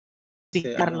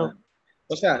Carlos.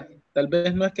 O sea, tal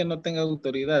vez no es que no tenga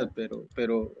autoridad,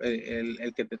 pero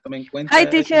el que te tome en cuenta. Hi,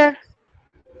 teacher.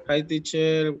 Hi,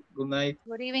 teacher. Good night.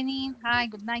 Good evening. Hi,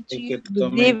 good night to El you. que te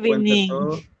tome en cuenta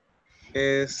todo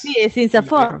es... Sí, es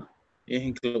INSAFORP. Es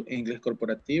inglés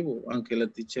corporativo, aunque la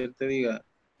teacher te diga,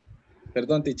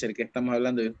 perdón, teacher, que estamos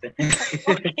hablando de usted.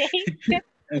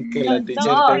 Aunque la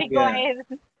teacher te diga...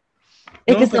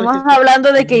 Es que estamos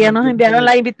hablando de que ya nos enviaron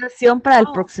la invitación para el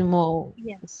próximo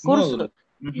curso. Módulo.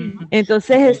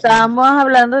 Entonces estábamos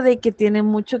hablando de que tiene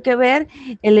mucho que ver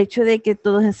el hecho de que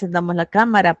todos encendamos la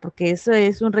cámara, porque eso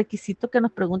es un requisito que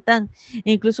nos preguntan.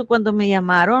 Incluso cuando me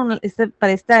llamaron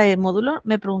para este módulo,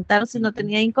 me preguntaron si no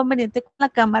tenía inconveniente con la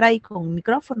cámara y con el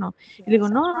micrófono. Y digo,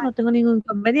 no tengo ningún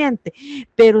inconveniente,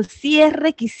 pero sí es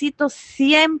requisito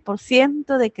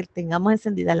 100% de que tengamos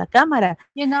encendida la cámara.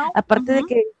 Aparte de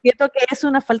que siento que es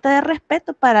una falta de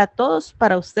respeto para todos,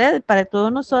 para ustedes, para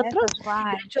todos nosotros,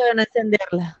 el hecho de no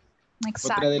encenderla.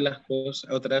 Otra de las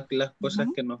cosas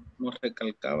que nos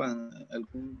recalcaban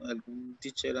algún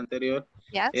teacher anterior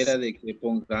era de que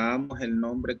pongamos el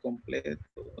nombre completo,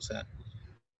 o sea,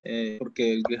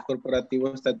 porque el inglés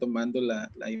corporativo está tomando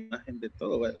la imagen de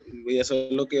todo, y eso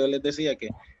es lo que yo les decía, que,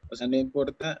 o sea, no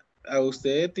importa, a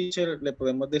usted, teacher, le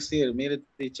podemos decir, mire,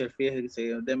 teacher,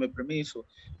 fíjese, deme permiso,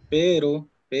 pero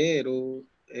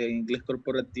inglés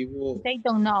corporativo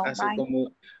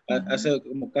hace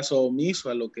como caso omiso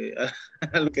a lo que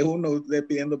uno esté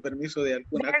pidiendo permiso de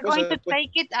alguna cosa. They're going to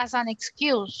take it as an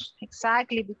excuse,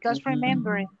 exactly, because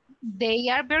remember, they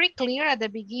are very clear at the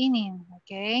beginning,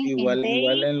 okay? Igual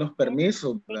en los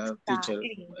permisos, teacher.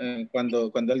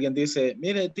 Cuando alguien dice,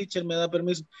 mire, teacher, me da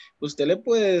permiso, usted le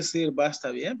puede decir, va,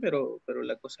 está bien, pero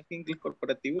la cosa es que inglés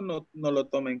corporativo no lo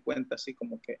toma en cuenta, así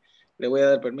como que le voy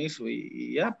a dar permiso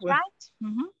y ya, pues.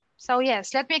 Right. So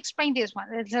yes, let me explain this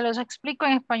one. Se los explico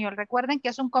en español. Recuerden que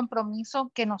es un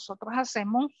compromiso que nosotros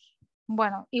hacemos.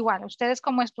 Bueno, igual, ustedes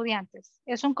como estudiantes,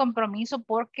 es un compromiso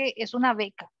porque es una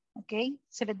beca, ¿ok?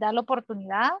 Se les da la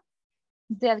oportunidad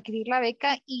de adquirir la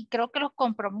beca y creo que los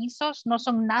compromisos no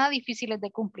son nada difíciles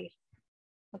de cumplir,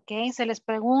 ¿ok? Se les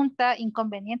pregunta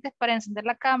inconvenientes para encender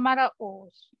la cámara o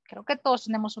creo que todos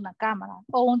tenemos una cámara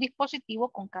o un dispositivo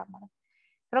con cámara.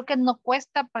 Creo que no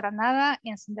cuesta para nada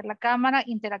encender la cámara,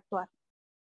 interactuar.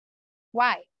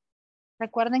 Why?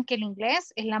 Recuerden que el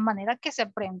inglés es la manera que se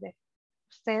aprende.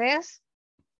 Ustedes,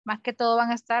 más que todo,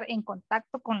 van a estar en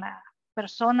contacto con la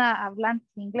persona hablante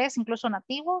de inglés, incluso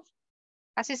nativos,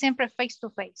 casi siempre face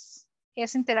to face.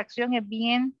 Esa interacción es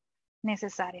bien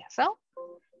necesaria. ¿So?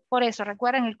 Por eso,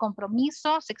 recuerden, el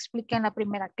compromiso se explica en la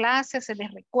primera clase, se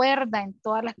les recuerda en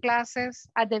todas las clases,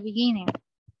 at the beginning.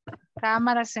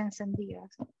 Cámaras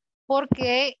encendidas.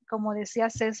 Porque, como decía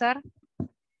César,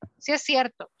 sí es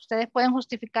cierto, ustedes pueden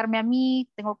justificarme a mí,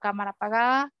 tengo cámara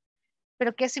apagada,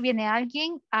 pero ¿qué si viene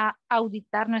alguien a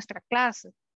auditar nuestra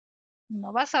clase?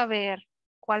 No va a saber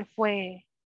cuál fue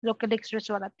lo que le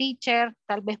expresó a la teacher,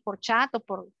 tal vez por chat o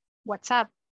por WhatsApp,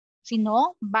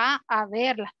 sino va a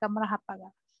ver las cámaras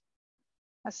apagadas.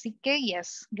 Así que,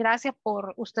 yes, gracias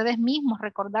por ustedes mismos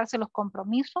recordarse los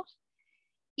compromisos.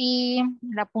 Y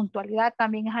la puntualidad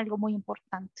también es algo muy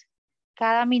importante.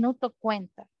 Cada minuto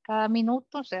cuenta, cada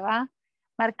minuto se va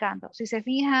marcando. Si se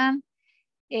fijan,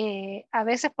 a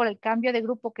veces por el cambio de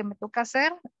grupo que me toca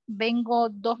hacer, vengo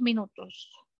 2 minutos,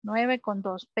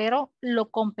 9:02, pero lo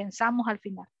compensamos al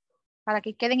final para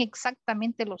que queden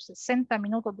exactamente los 60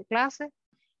 minutos de clase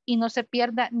y no se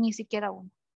pierda ni siquiera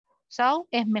uno. So,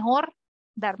 es mejor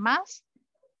dar más,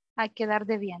 hay que dar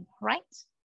de bien, right?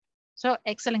 So,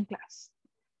 excellent class.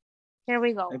 Here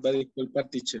we go. Me va a disculpar,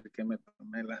 teacher, que me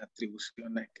tomé las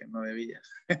atribuciones que no debía.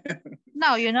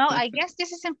 No, you know, I guess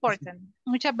this is important.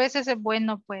 Muchas veces es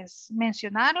bueno, pues,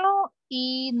 mencionarlo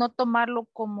y no tomarlo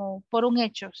como por un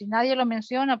hecho. Si nadie lo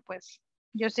menciona, pues,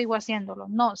 yo sigo haciéndolo.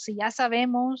 No, si ya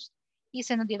sabemos y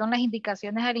se nos dieron las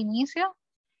indicaciones al inicio,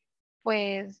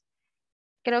 pues,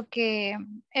 creo que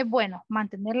es bueno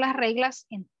mantener las reglas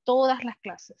en todas las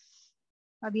clases.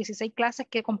 Las 16 clases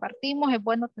que compartimos, es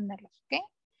bueno tenerlas, ¿ok?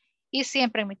 Y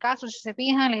siempre en mi caso, si se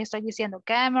fijan, les estoy diciendo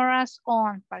cameras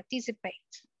on, participate.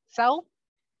 So,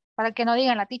 para que no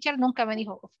digan, la teacher nunca me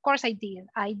dijo, of course I did.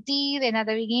 I did and at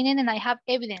the beginning and I have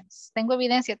evidence. Tengo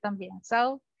evidencia también.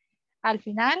 So, al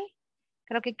final,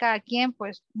 creo que cada quien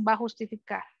pues va a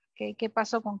justificar qué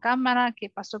pasó con cámara, qué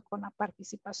pasó con la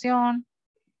participación,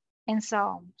 and so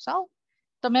on. So,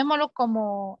 tomémoslo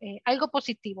como algo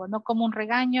positivo, no como un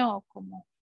regaño o como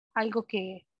algo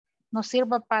que nos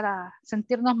sirva para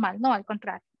sentirnos mal, no, al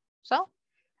contrario. So,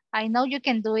 I know you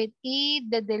can do it. Y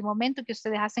desde el momento que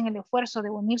ustedes hacen el esfuerzo de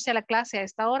unirse a la clase a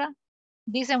esta hora,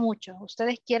 dice mucho,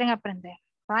 ustedes quieren aprender,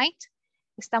 right?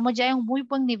 Estamos ya en un muy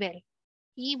buen nivel.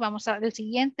 Y vamos a ver el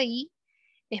siguiente y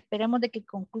esperemos de que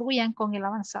concluyan con el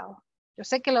avanzado. Yo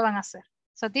sé que lo van a hacer.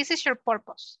 So this is your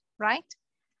purpose, right?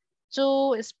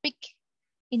 To speak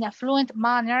in a fluent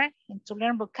manner and to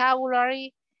learn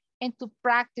vocabulary and to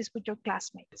practice with your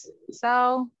classmates.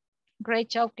 So great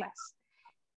job, class.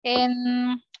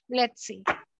 And let's see.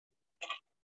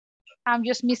 I'm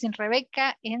just missing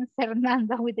Rebecca and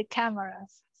Fernando with the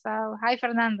cameras. So, hi,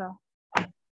 Fernando.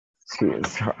 Sí,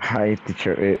 hi,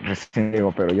 teacher. Recién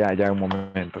llego, pero ya un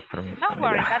momento. Don't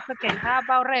worry, ya. that's okay. How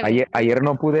about Rebecca? Ayer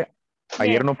no pude,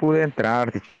 ayer Yes. no pude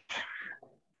entrar, teacher.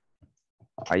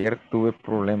 Ayer tuve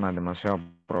problemas, demasiados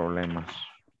problemas.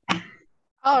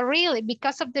 Oh, really?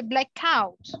 Because of the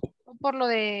blackout? Por lo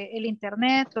de el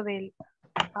internet o del...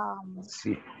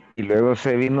 Sí, y luego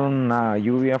se vino una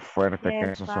lluvia fuerte yes,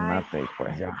 que eso sonate y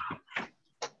pues ya.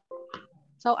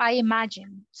 So I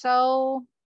imagine. So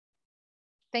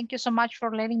thank you so much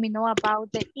for letting me know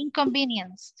about the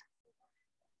inconvenience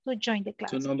to join the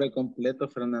class. Su nombre completo,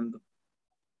 Fernando.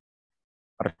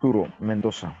 Arturo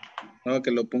Mendoza. No,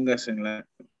 que lo pongas en la...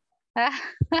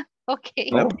 Okay.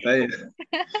 La pantalla.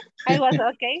 I was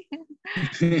okay.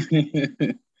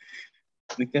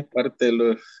 Es que es parte de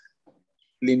los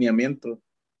lineamientos.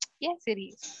 Yes, it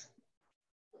is.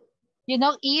 You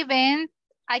know, even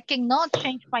I cannot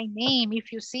change my name.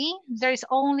 If you see, there is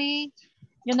only,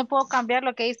 yo no puedo cambiar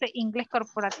lo que dice Inglés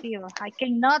Corporativo. I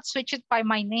cannot switch it by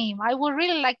my name. I would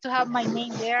really like to have my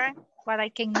name there, but I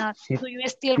cannot. Sí, Do you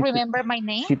still remember my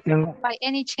name sí tengo, by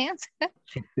any chance?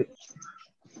 sí,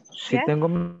 Yes. tengo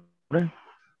nombre.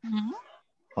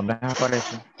 ¿Dónde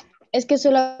aparece? Es que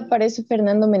solo aparece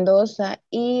Fernando Mendoza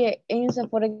y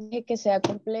INSAFORP que sea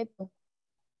completo.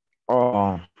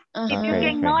 Oh, If you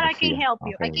okay, cannot, I okay, can help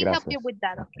you. okay, I can help you gracias. with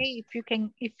that, okay?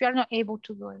 If you're not able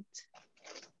to do it.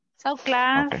 So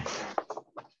class, Okay.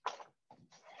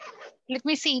 let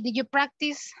me see, did you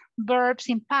practice verbs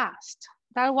in past?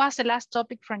 That was the last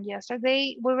topic from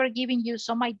yesterday. We were giving you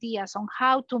some ideas on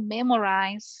how to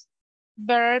memorize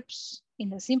verbs in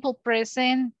the simple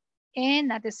present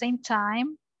and at the same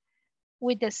time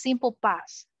with the simple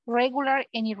past, regular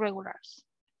and irregulars.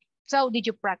 So did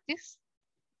you practice?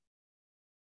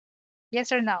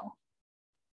 Yes or no?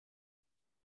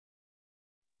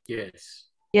 Yes.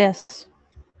 Yes.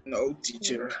 No,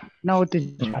 teacher. No,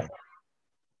 teacher.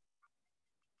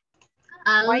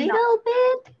 A Why not? little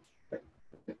bit.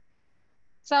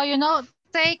 So, you know,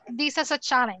 take this as a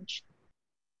challenge.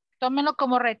 Tómenlo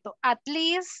como reto. At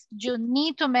least you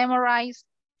need to memorize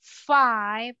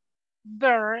 5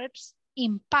 verbs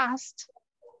in past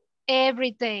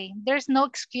every day. There's no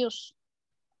excuse.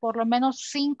 Por lo menos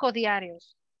 5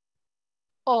 diarios.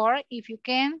 Or, if you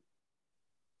can,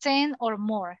 10 or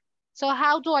more. So,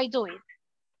 how do I do it?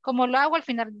 Como lo hago al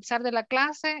finalizar de la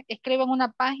clase, escribo en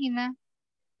una página,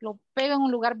 lo pego en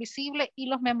un lugar visible y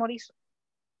los memorizo.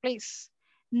 Please.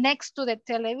 Next to the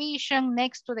television,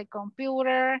 next to the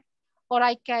computer, or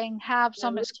I can have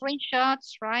some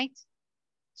screenshots, right?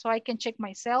 So I can check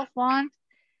my cell phone.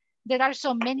 There are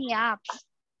so many apps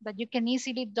that you can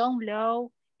easily download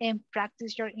and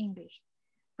practice your English.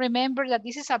 Remember that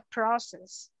this is a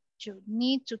process. You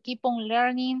need to keep on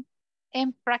learning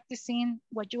and practicing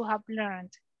what you have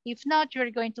learned. If not,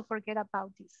 you're going to forget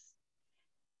about this.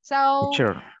 So,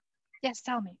 Teacher, yes,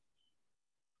 tell me.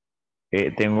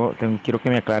 quiero que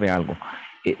me aclare algo.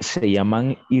 ¿Se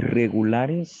llaman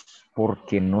irregulares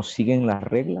porque no siguen las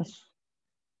reglas?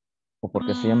 ¿O por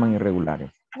qué se llaman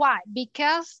irregulares? Why?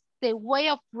 Because the way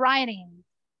of writing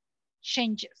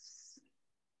changes.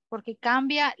 Porque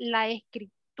cambia la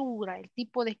escritura, el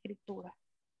tipo de escritura.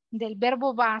 Del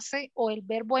verbo base o el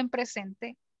verbo en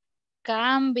presente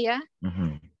cambia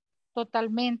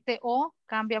totalmente o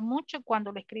cambia mucho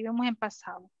cuando lo escribimos en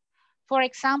pasado. For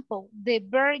example, the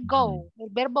verb go. El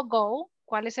verbo go,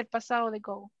 ¿cuál es el pasado de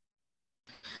go?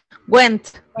 Went.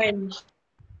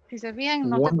 Si se fijan,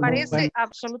 no se parece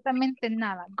absolutamente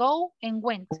nada. Go and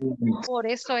went. Por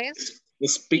eso es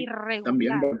Speak irregular.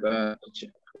 también, ¿verdad?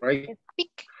 Right?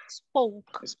 Speak,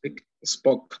 spoke. Speak,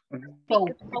 spoke.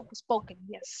 Speak, spoke, spoken,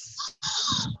 yes.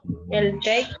 El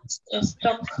take,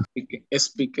 stock.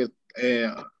 Speak,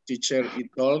 teacher y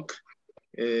talk.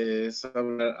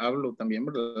 Hablo también,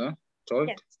 ¿verdad? Talk.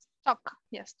 Yes, talk.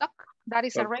 Yes, talk. That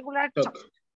is Talk. a regular Talk. talk.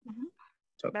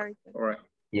 Talk. Very good. All right.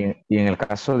 Y en el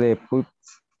caso de put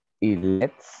y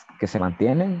let's, que se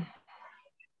mantienen.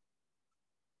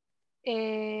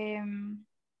 They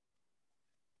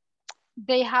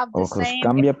have the ¿O same.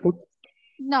 cambia put?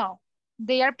 No,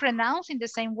 they are pronounced in the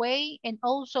same way and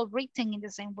also written in the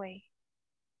same way.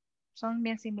 Son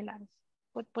bien similares.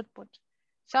 Put.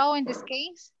 So in this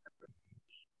case,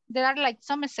 There are like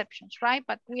some exceptions, right?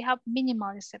 But we have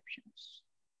minimal exceptions.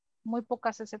 Muy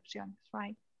pocas excepciones,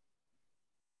 right?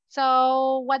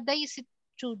 So, what day is it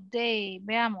today?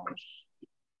 Veamos.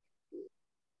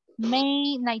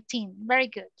 May 19, very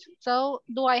good. So,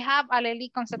 do I have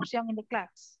Aleli Concepcion in the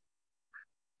class?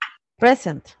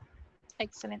 Present.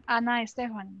 Excellent. Ana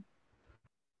Estefan.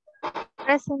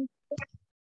 Present.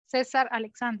 César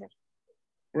Alexander.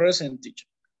 Present, teacher.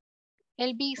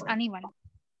 Elvis Aníbal.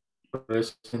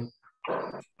 Present.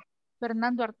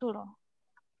 Fernando Arturo.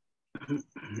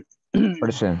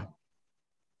 Present.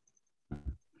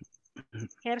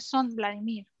 Gerson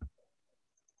Vladimir.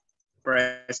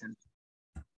 Present.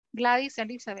 Gladys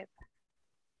Elizabeth.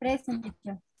 Present,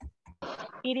 teacher.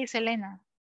 Iris Elena.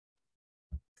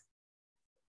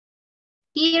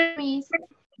 Here, miss.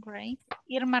 Great.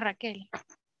 Irma Raquel.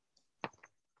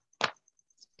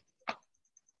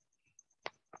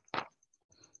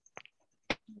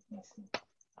 Let me see.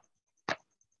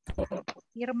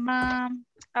 Irma.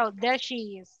 Oh, there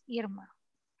she is. Irma.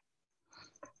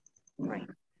 Great.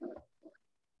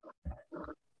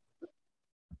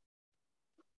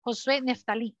 Josué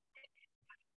Neftali.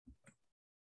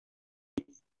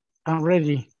 I'm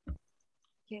ready.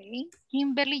 Okay.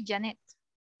 Kimberly Janet.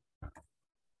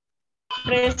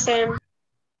 Present.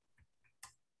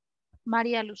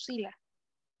 María Lucila.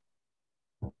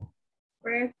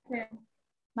 Present.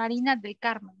 Marina del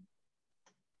Carmen.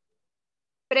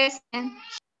 Present.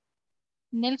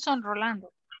 Nelson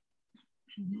Rolando.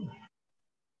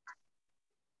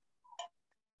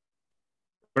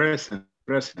 Present.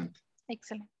 Present.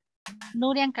 Excellent.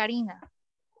 Nurian Karina.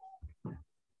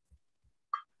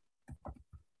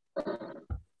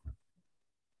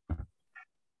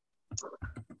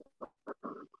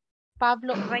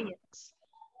 Pablo Reyes.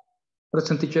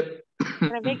 Present, teacher.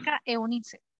 Rebeca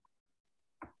Eunice.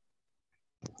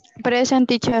 Present,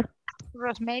 teacher.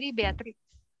 Rosemary Beatriz.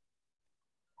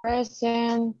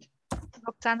 Present.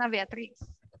 Roxana Beatriz.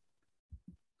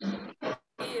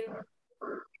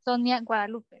 Sonia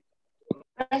Guadalupe.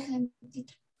 Present,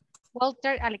 teacher.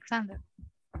 Walter Alexander.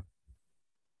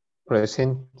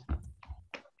 Present.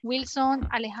 Wilson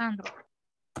Alejandro.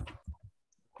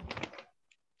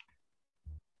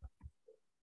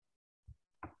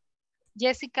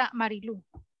 Jessica Marilu.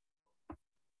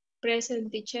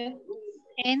 Present, teacher.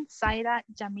 And Zaira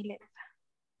Jamilet.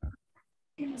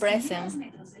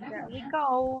 Present. There we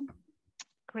go.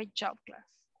 Great job, class.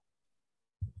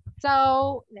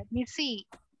 So let me see.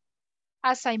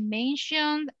 As I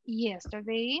mentioned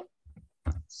yesterday,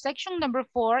 section number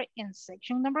 4 and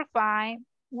section number 5,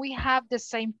 we have the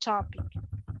same topic,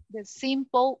 the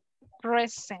simple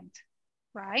present,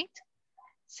 right?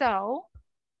 So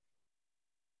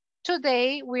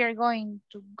today we are going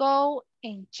to go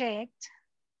and check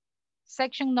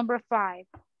section number 5.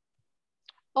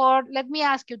 Or let me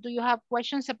ask you, do you have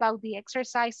questions about the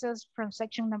exercises from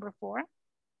section number 4?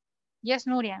 Yes,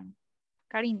 Nurian.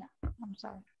 Karina, I'm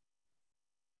sorry.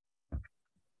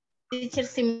 Teacher,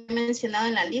 sí me ha mencionado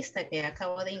en la lista que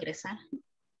acabo de ingresar.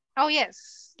 Oh,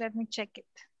 yes. Let me check it.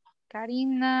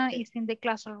 Karina is in the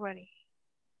class already.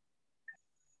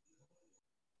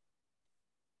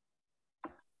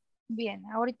 Bien,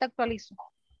 ahorita actualizo.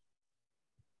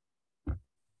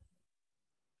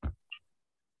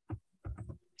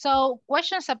 So,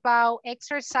 questions about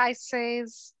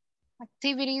exercises,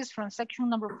 activities from section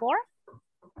number 4?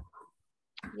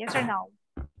 Yes or no?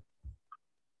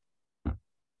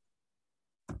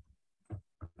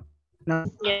 No.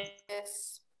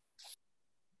 Yes.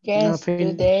 Yes, Nothing.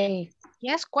 today.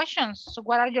 Yes, questions. So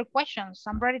what are your questions?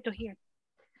 I'm ready to hear.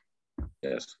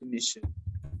 Yes, finish it.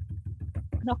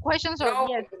 No questions or No.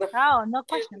 yes? Oh, no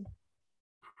questions.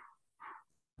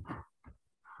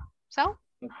 So,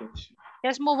 Okay.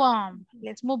 let's move on.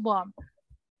 Let's move on.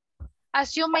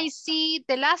 As you may see,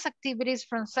 the last activities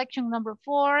from section number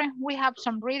 4, we have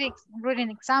some reading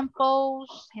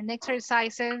examples and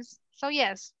exercises. So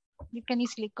yes, you can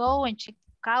easily go and check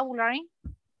vocabulary.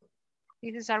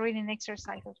 This is a reading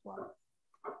exercise as well.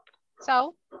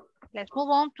 So let's move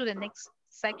on to the next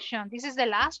section. This is the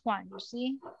last one, you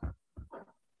see.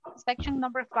 Section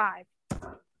number 5.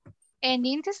 And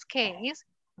in this case,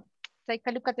 take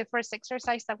a look at the first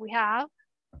exercise that we have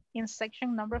in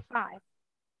section number 5.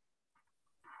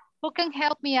 Who can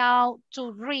help me out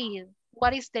to read?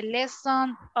 What is the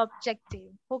lesson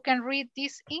objective? Who can read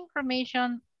this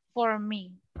information for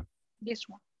me? This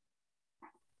one.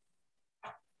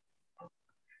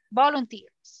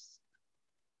 Volunteers.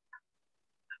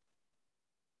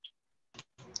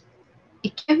 ¿Y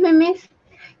qué me miss?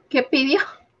 ¿Qué pidió?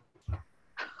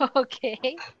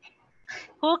 Okay.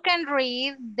 Who can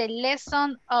read the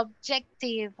lesson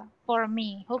objective for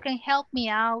me? Who can help me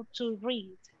out to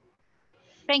read?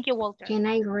 Thank you, Walter. Can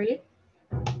I read?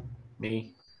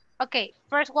 Me. Okay,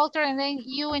 first Walter and then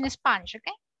you in Spanish,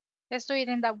 okay? Let's do it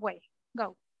in that way.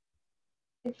 Go.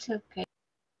 It's okay.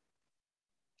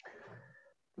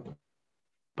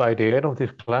 By the end of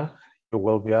this class, you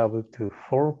will be able to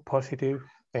form positive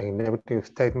and negative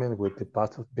statements with the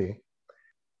past of be.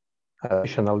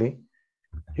 Additionally,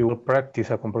 you will practice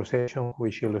a conversation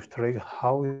which illustrates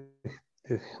how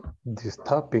this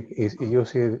topic is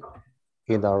used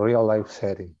in a real-life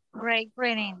setting. Great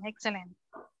reading, excellent.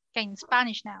 Okay, in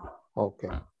Spanish now. Okay.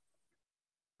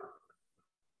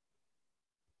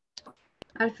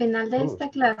 Al final de esta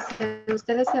clase,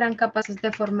 ustedes serán capaces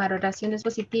de formar oraciones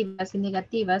positivas y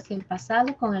negativas en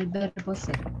pasado con el verbo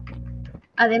ser.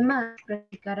 Además,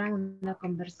 practicarán una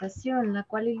conversación, la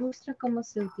cual ilustra cómo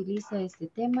se utiliza este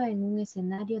tema en un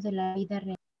escenario de la vida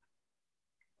real.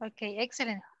 Ok,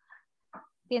 excelente.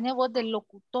 Tiene voz de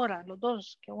locutora, los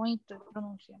dos. Qué bonito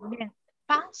pronuncia. Bien.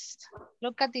 Past.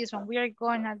 Look at this one. We are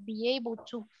going to be able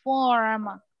to form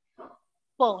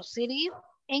positive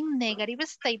and negative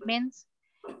statements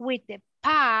with the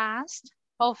past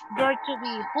of verb to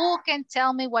be. Who can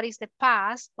tell me what is the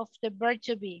past of the verb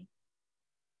to be?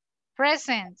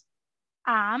 Present.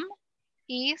 Am,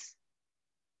 is,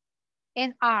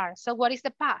 and are. So what is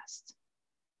the past?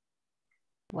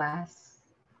 Was.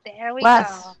 There we Was.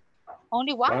 go.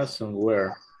 Only was? Was and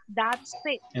where. That's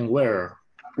it. And where.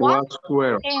 What Was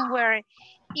where. and where.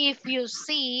 If you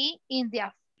see in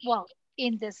the, well,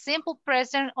 in the simple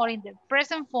present or in the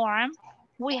present form,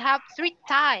 we have three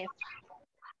types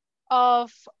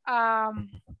of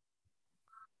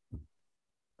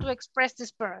to express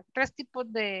this verb. Tres tipos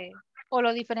de, o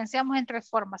lo diferenciamos en tres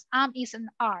formas, am, is, and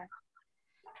are.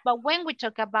 But when we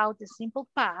talk about the simple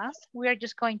past, we are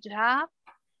just going to have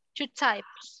two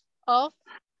types of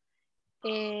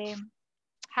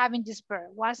having this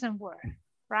verb, was and were,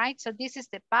 right? So this is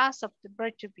the past of the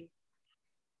verb to be.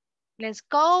 Let's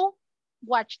go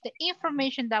watch the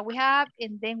information that we have,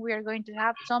 and then we are going to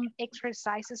have some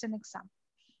exercises and examples.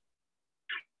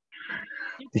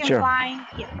 You Teacher. can find,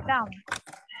 yeah, down.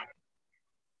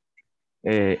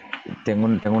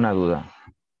 Tengo una duda.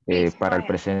 Please, para el go ahead.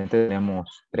 presente tenemos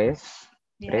tres,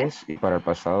 Yes. tres, y para el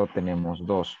pasado tenemos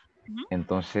dos.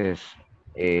 Entonces,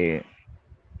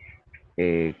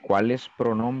 ¿cuáles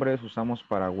pronombres usamos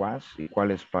para was y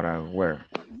cuáles para were?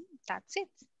 That's it.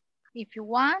 If you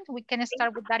want, we can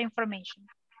start with that information.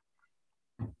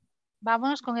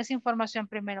 Vámonos con esa información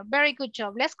primero. Very good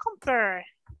job. Let's compare.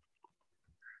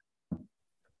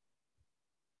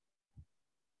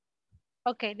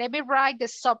 Okay, let me write the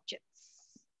subjects.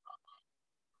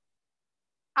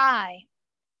 I.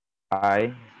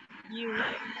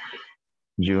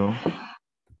 You.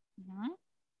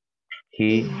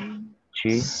 He.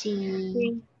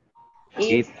 She.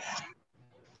 It.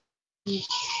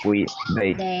 We.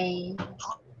 They.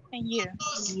 And you.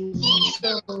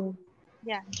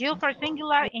 Yeah, you for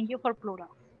singular and you for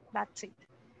plural. That's it.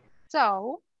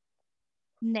 So,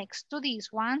 next to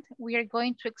this one, we are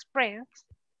going to express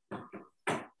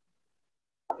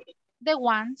the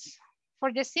ones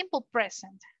for the simple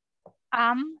present.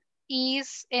 Am,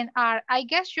 is, and are. I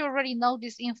guess you already know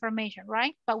this information,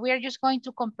 right? But we are just going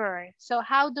to compare it. So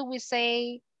how do we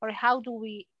say, or how do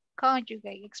we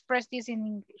conjugate, express this in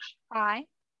English? I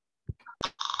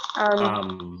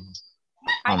am.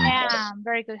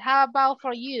 Very good. How about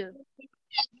for you?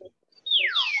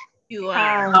 You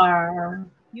are.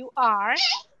 You are.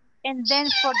 And then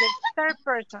for the third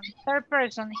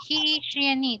person, he, she,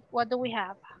 and it, what do we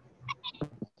have?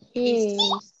 He,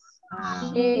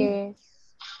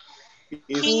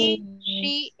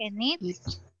 she, and it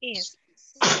is.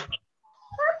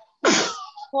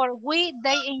 For we,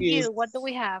 they, and you, what do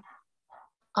we have?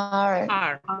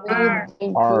 are.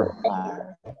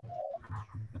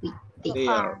 They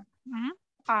are.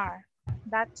 Are.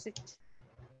 That's it.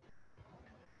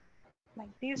 Like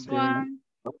this one.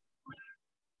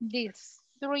 These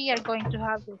three are going to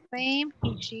have the same.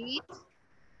 He, she,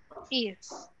 it,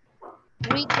 is.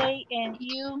 We, they, and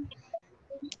you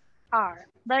are.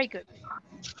 Very good.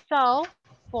 So,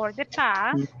 for the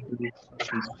past,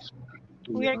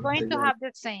 we are going to have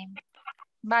the same.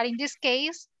 But in this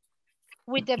case,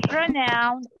 with the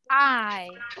pronoun I,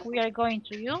 we are going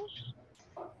to use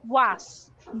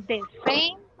was, the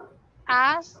same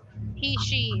as he,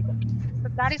 she. So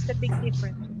that is the big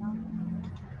difference, you know.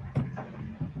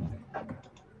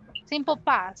 Simple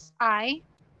past, I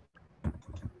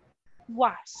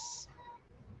was.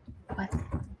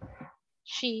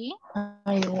 She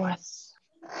I was.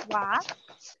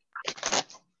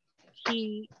 He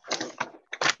he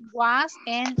was,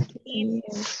 and it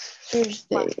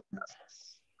Thursday.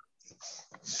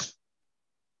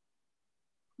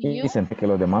 You Dicen que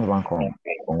los demás van con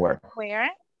where. were,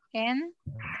 and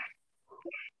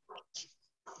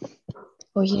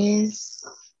Oh, yes.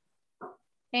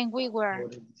 and we were.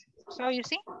 So you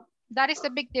see, that is the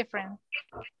big difference.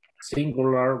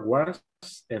 Singular was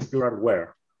and plural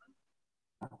were.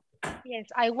 Yes,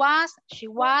 I was, she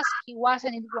was, he was,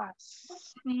 and it was.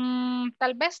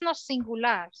 Tal vez no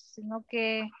singular, sino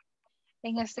que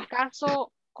en este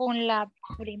caso con la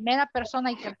primera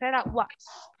persona y tercera was.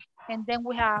 And then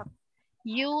we have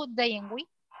you, they, and we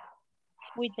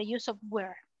with the use of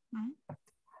were.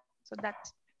 So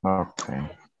that's. Okay,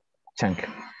 thank you.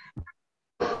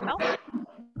 So,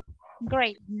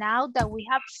 great. Now that we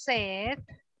have said,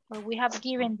 or we have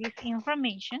given this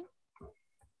information,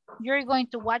 you're going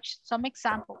to watch some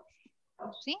examples,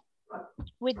 see,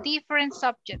 with different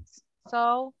subjects.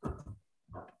 So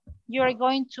you're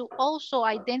going to also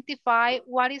identify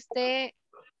what is the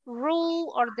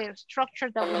rule or the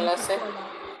structure that we need to follow.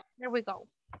 Here we go.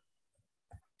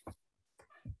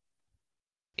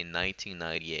 In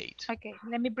 1998. Okay,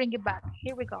 let me bring it back.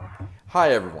 Here we go.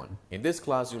 Hi everyone. In this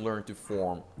class, you learn to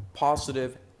form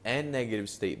positive and negative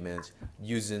statements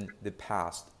using the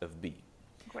past of be.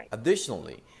 Great.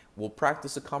 Additionally, we'll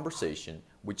practice a conversation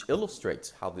which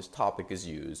illustrates how this topic is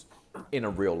used in a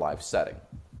real-life setting.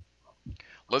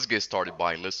 Let's get started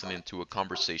by listening to a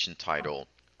conversation titled,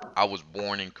 I was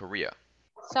born in Korea.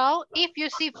 So if you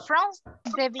see from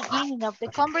the beginning of the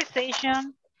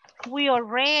conversation, we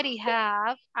already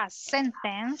have a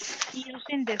sentence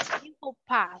using the simple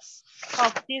past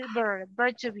of this verb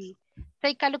to be.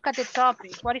 Take a look at the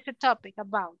topic. What is the topic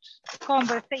about?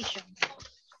 Conversation.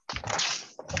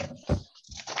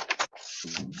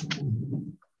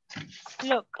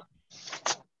 Look.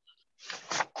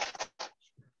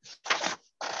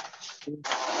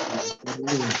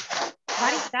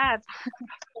 What is that?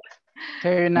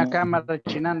 Hay una cámara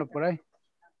chinando por ahí.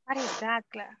 What is that,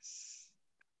 class?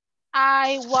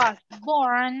 I was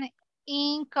born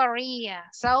in Korea.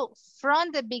 So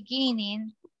from the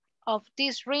beginning of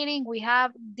this reading, we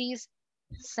have this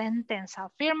sentence,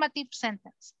 affirmative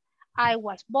sentence. I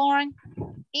was born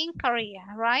in Korea,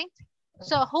 right?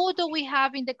 So who do we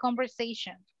have in the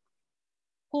conversation?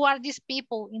 Who are these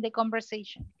people in the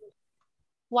conversation?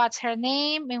 What's her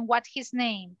name and what's his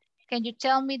name? Can you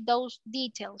tell me those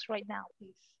details right now,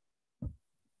 please?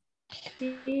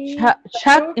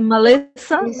 Chuck and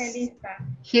Melissa.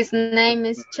 His name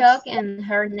is Chuck and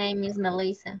her name is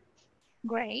Melissa.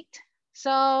 Great.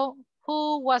 So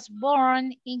who was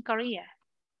born in Korea?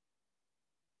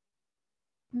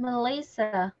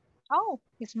 Melissa. Oh,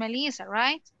 it's Melissa,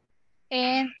 right?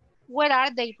 And where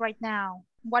are they right now?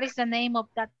 What is the name of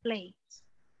that place?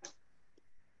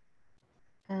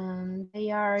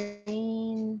 They are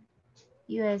in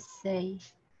USA.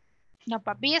 No,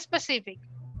 but be specific.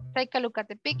 Take a look at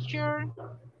the picture.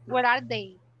 Where are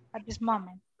they at this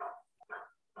moment?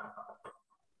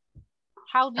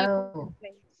 How do you know the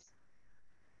place?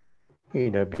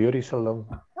 In a beauty salon.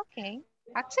 Okay,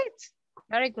 that's it.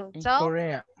 Very good. In so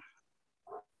Korea.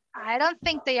 I don't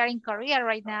think they are in Korea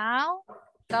right now.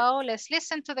 So let's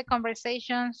listen to the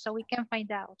conversation so we can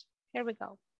find out. Here we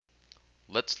go.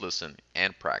 Let's listen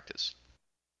and practice.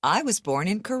 I was born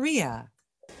in Korea.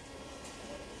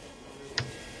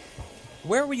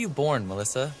 Where were you born,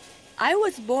 Melissa? I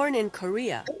was born in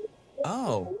Korea.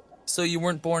 Oh, so you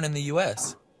weren't born in the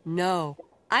US? No,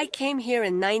 I came here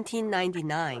in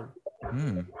 1999.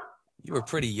 You were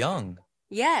pretty young.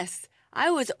 Yes,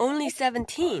 I was only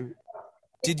 17.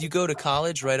 Did you go to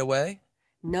college right away?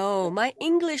 No, my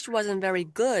English wasn't very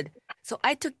good, so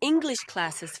I took English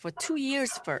classes for 2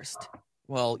 years first.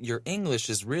 Well, your English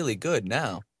is really good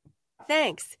now.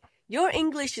 Thanks. Your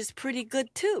English is pretty good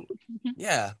too.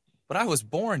 Yeah, but I was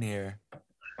born here.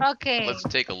 Okay. Let's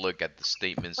take a look at the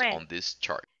statements Right. on this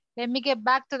chart. Let me get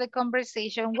back to the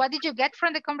conversation. What did you get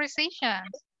from the conversation?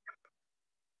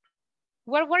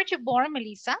 Where were you born,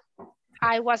 Melissa?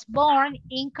 I was born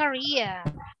in Korea.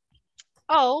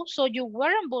 Oh, so you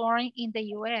weren't born in the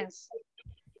US.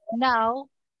 No,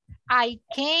 I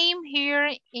came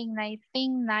here in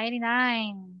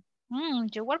 1999.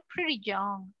 You were pretty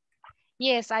young.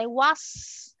 Yes, I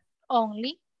was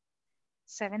only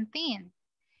 17.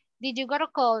 Did you go to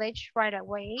college right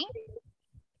away?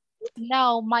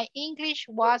 No, my English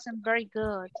wasn't very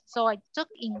good, so I took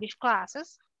English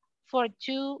classes for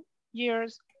 2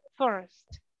 years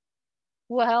first.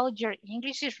 Well, your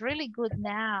English is really good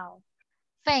now.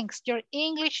 Thanks, your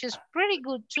English is pretty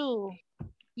good too.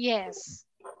 Yes,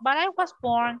 but I was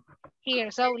born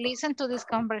here. So listen to this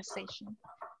conversation.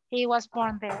 He was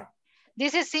born there.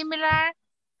 This is similar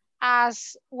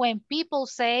as when people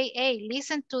say, hey,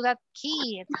 listen to that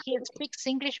kid. He speaks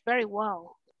English very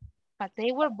well, but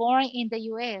they were born in the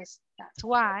US. That's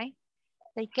why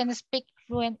they can speak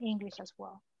fluent English as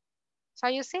well. So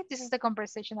you see, this is the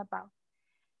conversation about.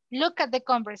 Look at the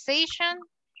conversation.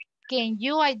 Can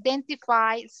you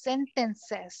identify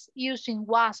sentences using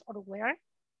was or were?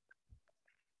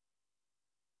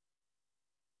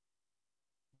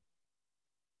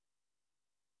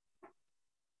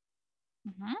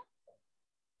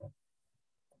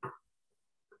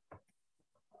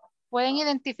 ¿Pueden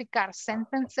identificar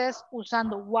sentences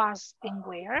usando was and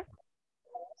were?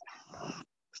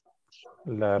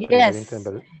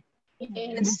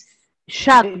 Yes.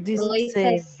 Chuck, this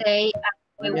say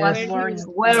I was born.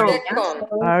 Where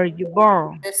are you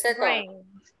born? The second. Great.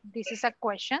 This is a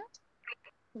question.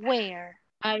 Where?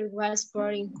 I was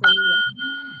born in Korea.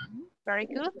 Very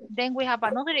good. Then we have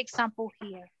another example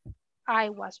here. I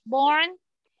was born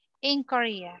in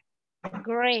Korea.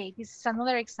 Great. This is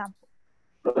another example.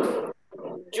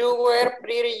 You were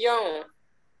pretty young.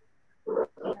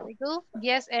 Very good.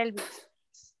 Yes, Elvis.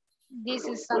 This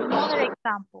is another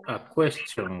example. A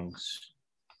question.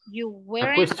 You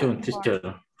were. A question,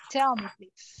 teacher. Tell me,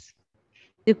 please.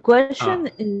 The question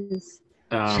is,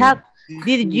 Chuck,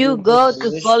 did you go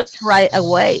to college right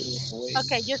away?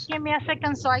 Okay, just give me a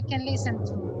second so I can listen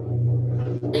to.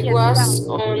 It was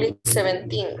only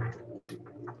 17.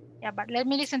 Yeah, but let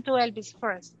me listen to Elvis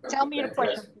first. Tell me your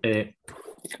question.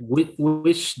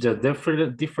 Which the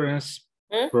difference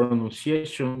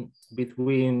pronunciation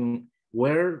between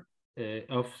where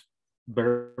of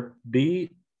verb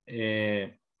be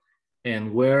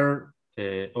and where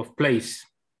of place.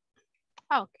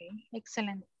 Okay,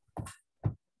 excellent.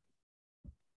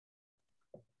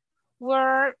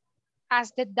 Where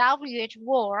as the WH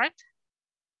word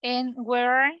and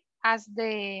where as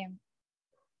the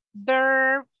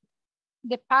verb,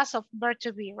 the past of verb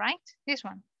to be, right? This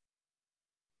one.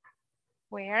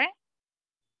 Where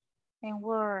and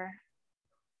where.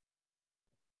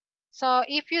 So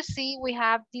if you see, we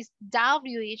have this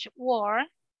WH word.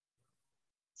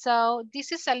 So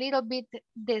this is a little bit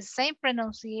the same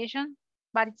pronunciation,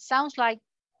 but it sounds like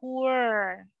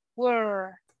were.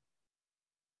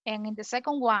 And in the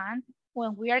second one,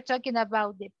 when we are talking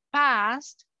about the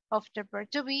past of the verb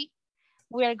to be,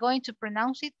 we are going to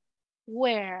pronounce it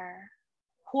where.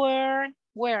 Suenan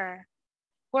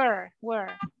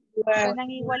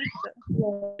igualito.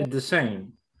 It's the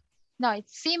same. No,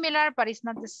 it's similar, but it's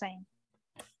not the same.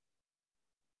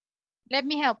 Let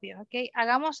me help you, okay?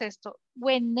 Hagamos esto.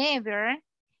 Whenever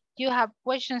you have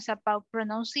questions about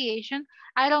pronunciation,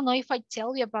 I don't know if I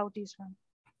tell you about this one.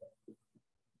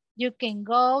 You can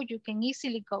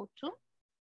easily go to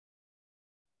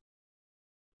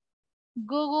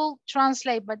Google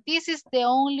Translate, but this is the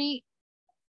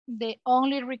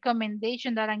only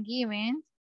recommendation that I'm giving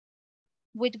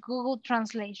with Google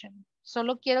Translation.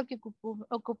 Solo quiero que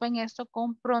ocupen esto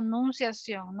con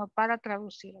pronunciación, no para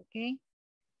traducir, ¿ok?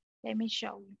 Let me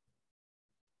show you.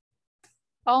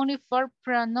 Only for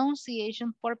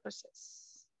pronunciation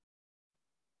purposes.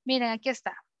 Miren, aquí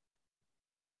está.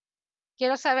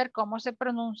 Quiero saber cómo se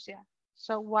pronuncia.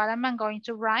 So what am I going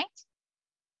to write?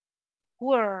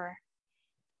 Where.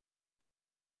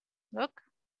 Look.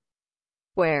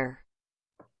 Where.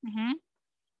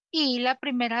 Y la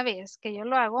primera vez que yo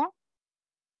lo hago,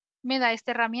 me da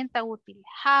esta herramienta útil.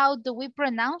 How do we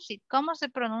pronounce it? ¿Cómo se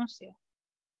pronuncia?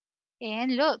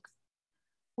 And look,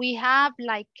 we have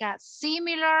like a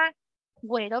similar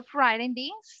way of writing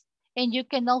this. And you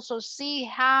can also see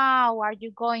how are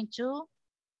you going to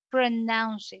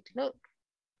pronounce it. Look.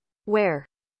 Where.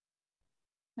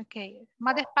 Okay,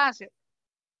 más despacio.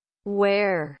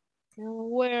 Where.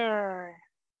 Where.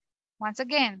 Once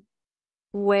again.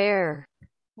 Where.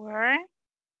 Where.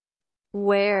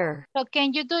 Where. So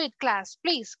can you do it, class?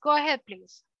 Please, go ahead,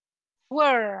 please.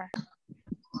 Where.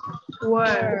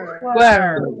 Where.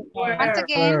 Where. Once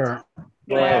again.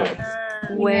 Where.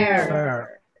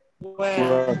 Where.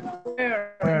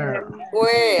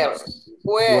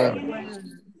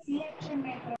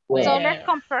 So let's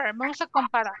compare. Vamos a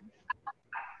comparar.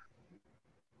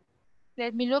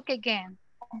 Let me look again.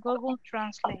 Google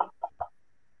Translate.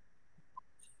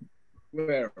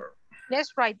 Where?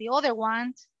 Let's write the other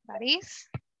one. That is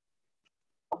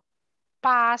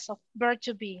past of verb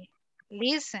to be.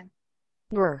 Listen.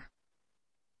 Where.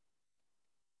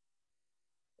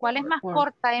 ¿Cuál es más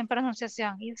corta en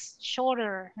pronunciación? It's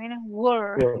shorter. Miren,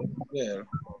 were. Where?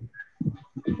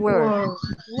 Where.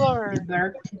 Were. The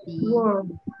verb to be.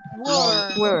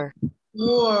 Where.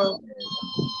 Were.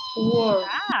 Were.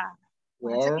 Ah,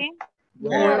 once again.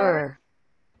 Were.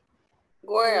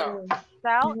 Were.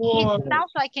 So it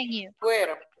sounds like in you.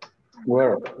 Were.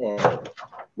 Were.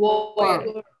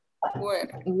 Were.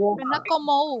 Suena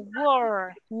como U.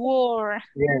 Were. Were.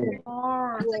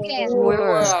 Once again.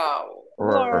 Were.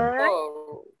 Were.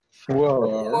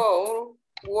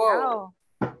 Were.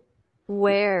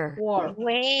 Where?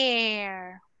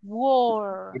 Where.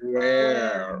 Were.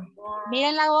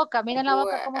 Miren la boca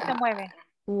cómo se mueve.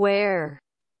 Where?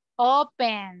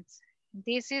 Opened.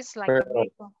 This is like a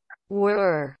paper.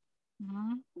 Were?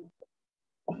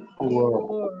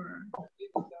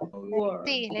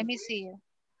 Let me see.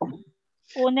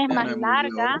 Una es más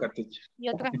larga y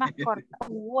otra es más corta.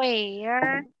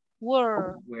 Where,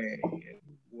 were.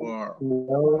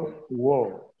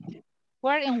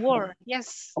 Where and were,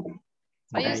 yes.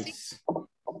 So you see, so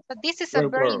this is a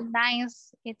very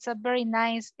nice, it's a very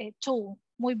nice tool.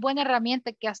 Muy buena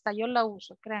herramienta que hasta yo la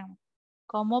uso, créanme.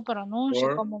 Cómo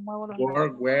pronuncio, cómo muevo los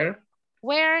labios.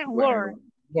 Where, were.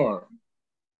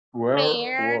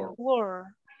 Where, were.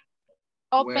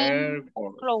 Open,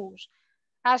 close.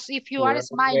 As if you are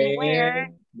smiling.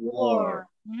 Where, were.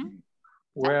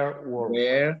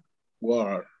 Where,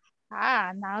 were.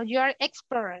 Ah, now you are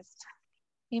expert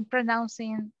in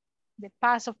pronouncing the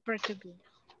past of verb to be.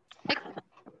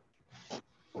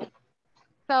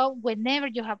 So whenever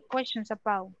you have questions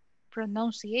about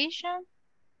pronunciation,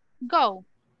 go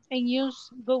and use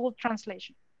Google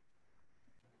Translation.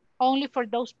 Only for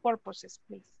those purposes,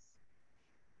 please.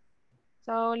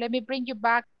 So let me bring you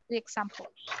back the examples.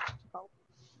 Go.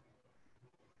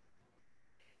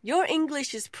 Your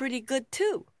English is pretty good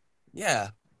too.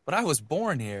 Yeah, but I was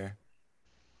born here.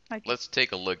 Okay. Let's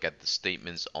take a look at the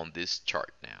statements on this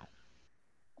chart now.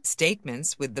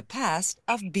 Statements with the past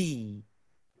of be.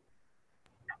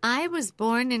 I was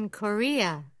born in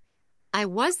Korea. I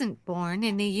wasn't born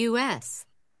in the U.S.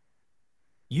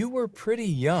 You were pretty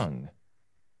young.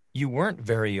 You weren't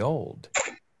very old.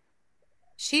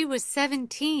 She was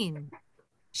 17.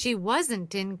 She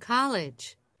wasn't in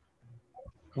college.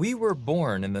 We were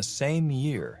born in the same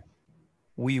year.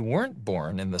 We weren't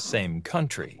born in the same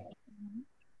country.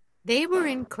 They were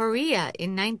in Korea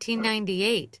in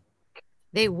 1998.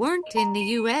 They weren't in the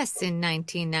U.S. in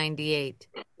 1998.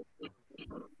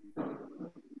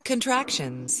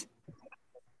 Contractions.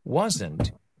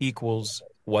 Wasn't equals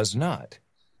was not.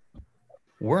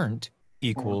 Weren't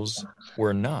equals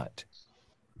were not.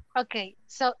 Okay,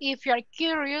 so if you're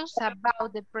curious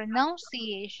about the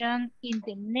pronunciation in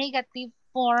the negative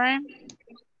form,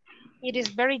 it is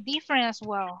very different as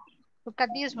well. Look at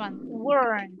this one,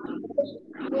 weren't,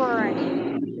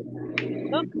 weren't.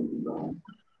 Look,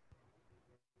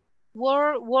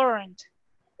 were, weren't.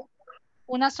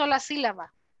 Una sola sílaba.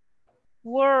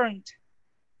 Weren't,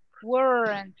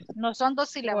 weren't. No son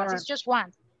dos sílabas, it's just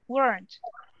one. Weren't.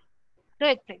 Do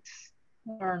it, please.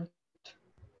 Weren't.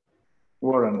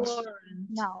 Weren't.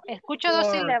 No, escucho dos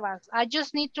sílabas. I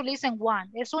just need to listen one.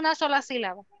 Es una sola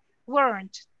sílaba.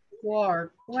 Weren't.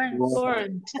 Weren't.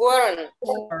 Weren't. Weren't.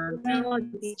 Weren't.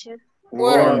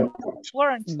 Weren't.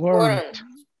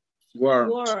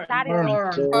 That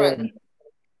is it. Weren't.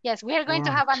 Yes, we are going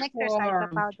to have an exercise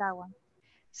about that one.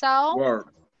 So,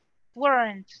 weren't.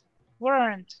 Wasn't.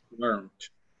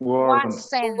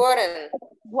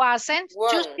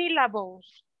 Two syllables.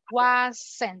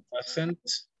 Wasn't.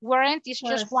 Weren't is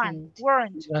just one.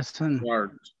 Weren't. Wasn't.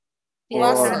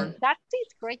 Yes, that's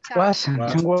it. Great job.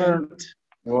 Wasn't. Weren't.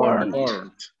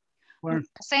 Wasn't.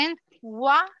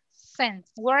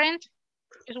 Weren't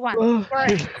is one. Weren't.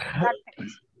 That's it.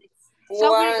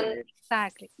 So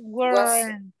exactly.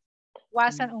 Weren't.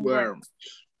 Wasn't. Weren't.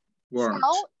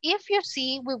 So if you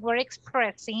see, we were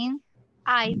expressing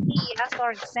ideas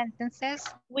or sentences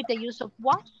with the use of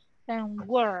was and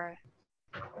were.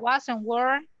 Was and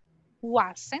were,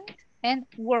 wasn't, and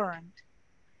weren't.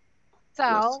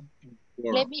 So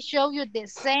let me show you the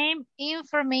same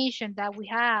information that we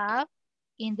have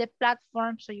in the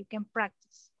platform so you can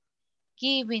practice.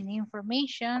 Giving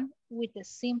information with a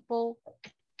simple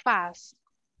past.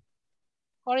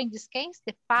 Or in this case,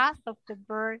 the past of the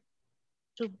verb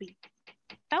to be.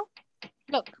 So,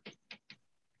 look.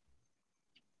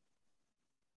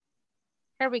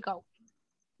 Here we go.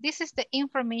 This is the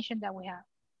information that we have.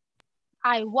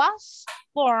 I was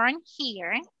born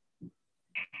here.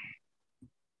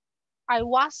 I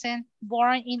wasn't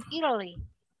born in Italy.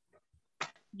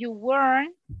 You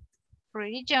weren't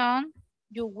pretty young.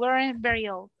 You weren't very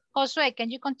old. Josue, can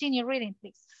you continue reading,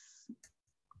 please?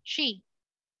 She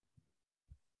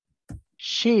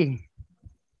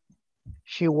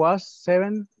was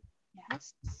 7.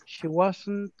 Yes. She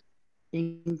wasn't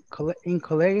in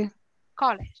college.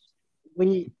 College.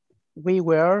 We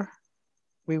were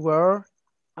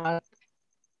at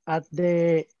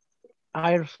the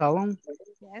hair salon.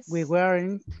 Yes. We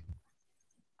weren't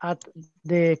at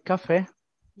the cafe.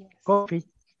 Yes.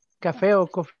 Cafe or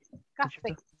coffee?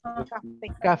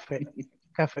 Cafe.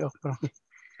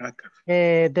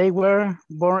 They were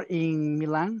born in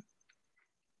Milan.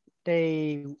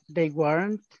 They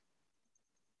weren't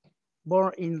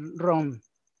born in Rome.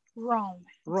 Rome.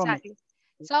 Exactly.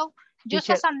 So, just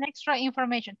Teacher, as some extra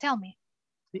information, tell me.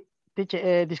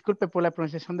 Teacher, disculpe por la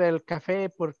pronunciación del café,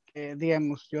 porque,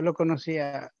 digamos, yo lo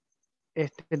conocía,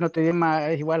 en otro idioma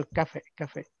es igual, café.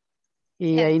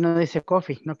 Y ahí no dice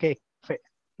coffee, no que café,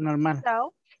 normal.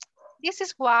 So, this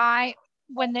is why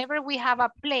whenever we have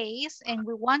a place and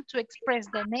we want to express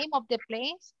the name of the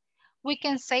place, we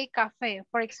can say cafe.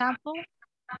 For example,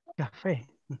 café.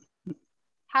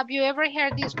 Have you ever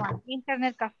heard this one?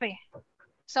 Internet cafe.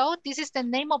 So this is the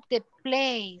name of the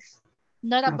place,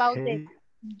 not about the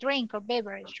drink or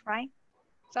beverage, right?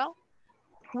 So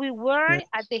we were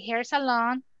at the hair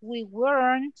salon, we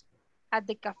weren't at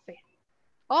the cafe.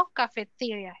 O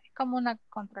cafeteria, es como una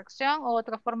contracción o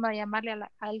otra forma de llamarle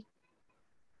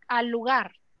al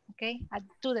lugar, okay?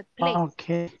 To the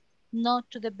place, not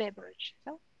to the beverage.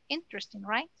 So interesting,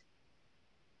 right?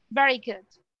 Very good.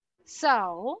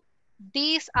 So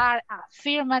these are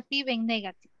affirmative and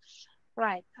negative.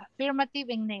 Right, affirmative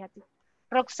and negative.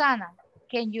 Roxana,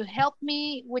 can you help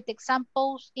me with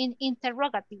examples in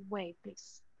interrogative way,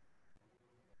 please?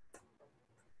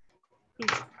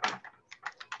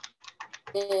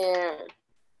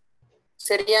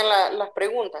 Serían las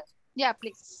preguntas. Yeah,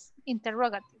 please.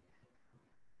 Interrogative.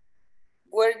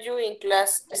 Were you in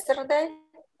class yesterday?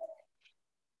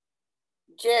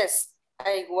 Yes,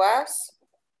 I was.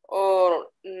 Or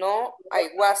no, I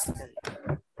wasn't.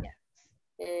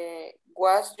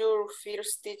 Was your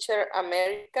first teacher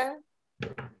American?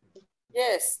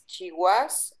 Yes, she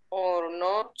was, or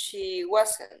no, she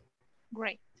wasn't.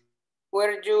 Great.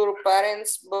 Were your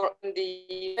parents born in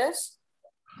the US?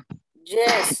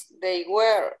 Yes, they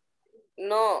were.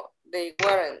 No, they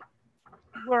weren't.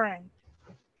 Weren't.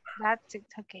 That's it.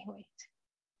 Okay, wait.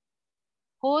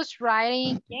 Who's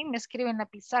writing? ¿Quién me escribe en la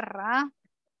pizarra?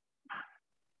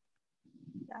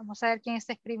 Vamos a ver quién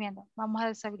está escribiendo. Vamos a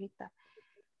deshabilitar.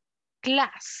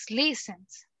 Class, listen.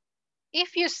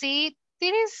 If you see,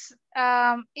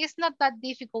 it's not that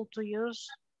difficult to use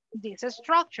this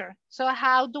structure. So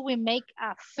how do we make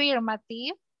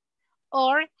affirmative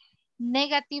or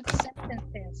negative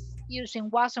sentences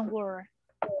using was and were?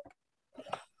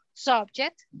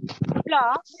 Subject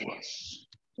plus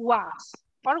was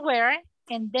or were,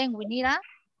 and then we need a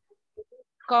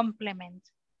complement.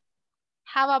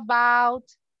 How about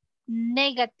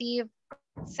negative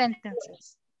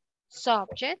sentences?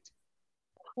 Subject,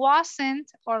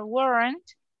 wasn't or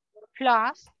weren't,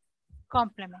 plus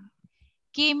complement.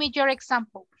 Give me your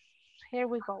example. Here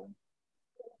we go.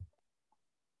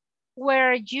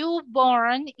 Were you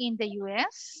born in the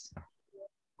US?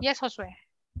 Yes, Josué.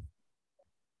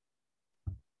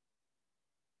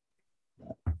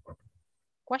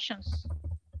 Questions.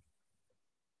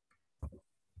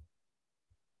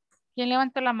 ¿Quién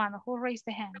levantó la mano? Who raised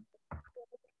the hand?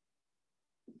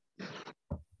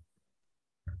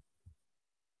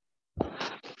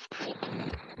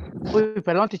 Uy,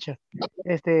 perdón, teacher.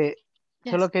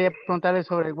 Solo quería preguntarle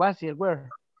sobre el was y el were.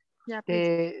 Yeah,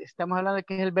 estamos hablando de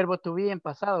que es el verbo to be en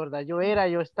pasado, ¿verdad? Yo era,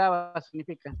 yo estaba,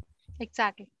 significa.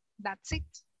 Exactly. That's it.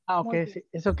 Ah, ok. Sí.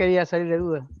 Eso quería salir de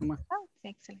duda. Oh,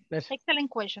 excellent. Excellent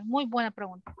question. Muy buena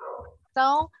pregunta.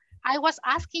 So, I was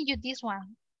asking you this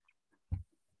one.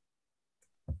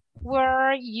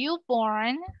 Were you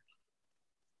born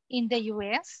in the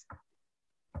US?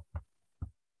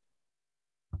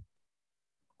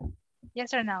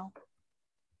 Yes or no?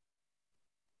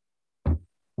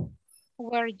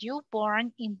 Were you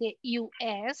born in the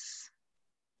US?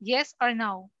 Yes or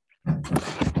no?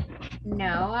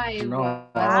 No, I wasn't. No,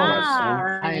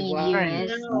 I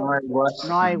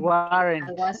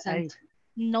wasn't.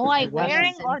 No, I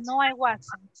weren't or no, I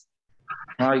wasn't.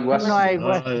 No, I wasn't. No, I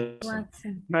wasn't.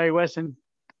 No, I wasn't.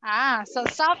 Ah, so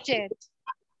subject.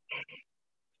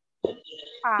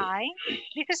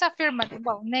 This is affirmative,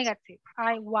 well, negative.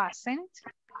 I wasn't.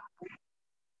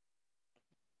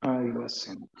 I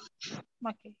wasn't.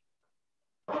 Okay.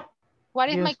 What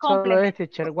is my Solo complement?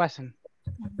 teacher wasn't.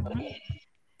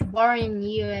 Born in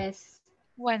US.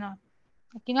 Bueno,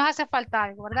 aquí nos hace falta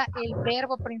algo, ¿verdad? El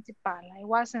verbo principal. I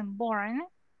wasn't born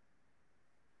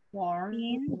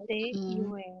in the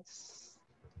US.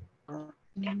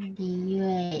 In the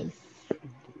US.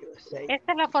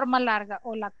 Esta es la forma larga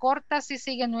o la corta si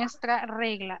sigue nuestra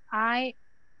regla. I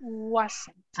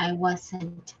wasn't. I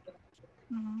wasn't.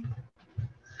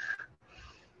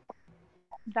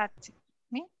 That's it.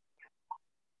 ¿Sí?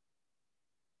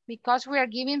 Because we are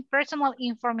giving personal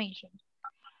information.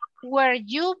 Were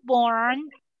you born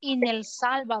in El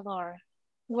Salvador?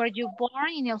 Were you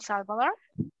born in El Salvador?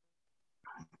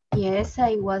 Yes,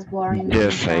 I was born in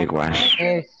Yes, I was.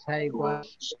 Yes, I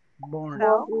was born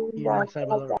in El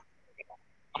Salvador.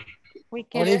 We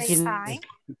can say Origin. I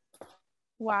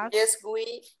was. Yes,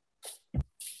 we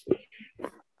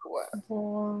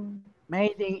born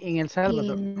Made in El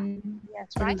Salvador.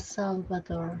 Yes, right? El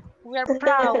Salvador. We are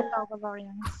proud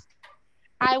Salvadorians.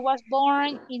 I was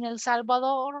born in El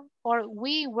Salvador, or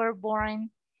we were born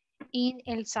in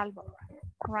El Salvador,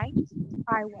 right?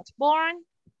 I was born.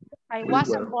 I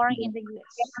wasn't born in the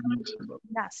US.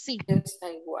 Nací. Yes,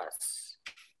 I was.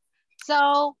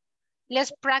 So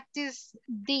let's practice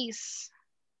this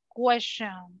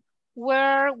question.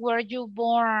 Where were you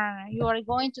born? You are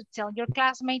going to tell your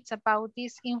classmates about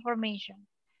this information.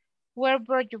 Where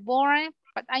were you born?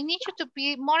 But I need you to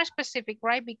be more specific,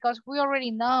 right? Because we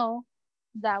already know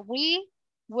that we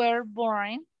were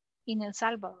born in El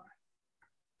Salvador.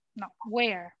 No,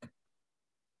 where?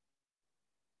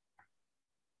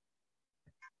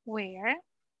 Where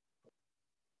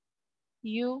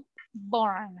you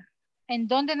born? ¿En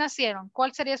dónde nacieron?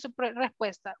 ¿Cuál sería su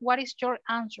respuesta? What is your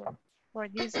answer for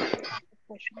this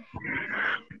question?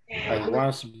 I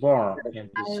was born in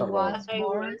El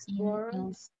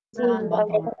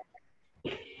Salvador.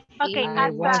 Okay, I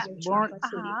was born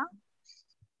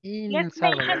let's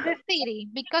mention the city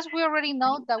because we already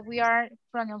know that we are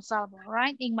from El Salvador,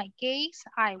 right? In my case,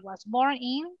 I was born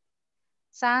in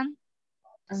San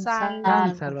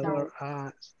Salvador.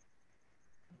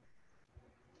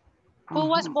 Who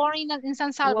was born in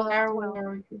San Salvador? Where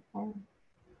were you born?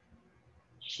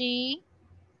 She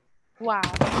was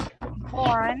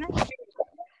born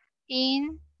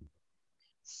in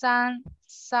San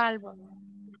Salvador.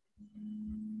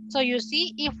 So you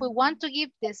see, if we want to give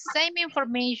the same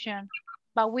information,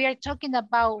 but we are talking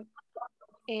about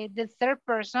the third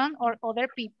person or other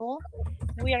people,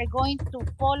 we are going to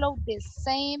follow the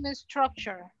same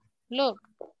structure. Look,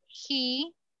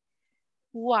 he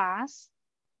was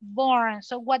born.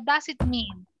 So what does it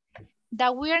mean?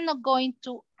 That we are not going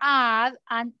to add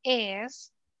an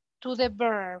S to the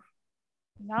verb,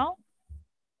 no?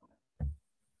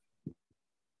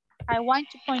 I want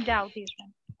to point out this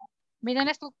one. Miren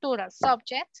la estructura,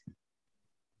 subject,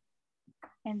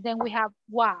 and then we have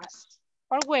was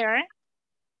or were,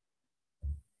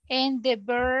 and the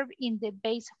verb in the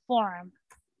base form.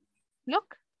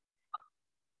 Look,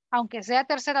 aunque sea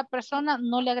tercera persona,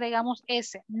 no le agregamos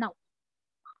S, no.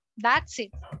 That's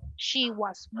it. She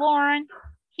was born,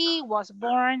 he was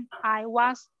born, I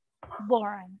was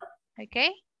born, okay?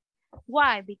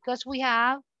 Why? Because we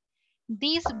have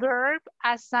this verb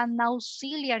as an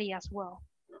auxiliary as well.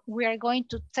 We are going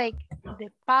to take the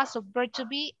past of verb to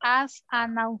be as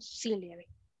an auxiliary,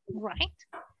 right?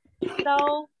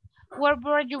 So, where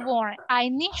were you born? I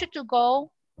need you to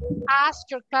go ask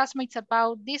your classmates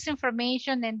about this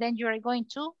information and then you are going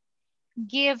to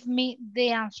give me the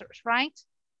answers, right?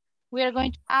 We are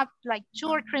going to have like 2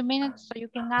 or 3 minutes so you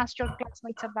can ask your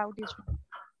classmates about this one.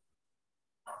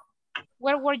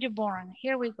 Where were you born?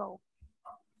 Here we go.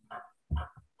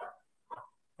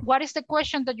 What is the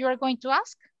question that you are going to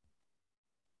ask?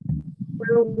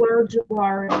 Where were you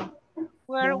born?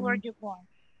 Where were you born?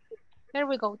 There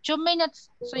we go. 2 minutes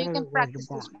so you can practice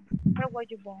this one. Where were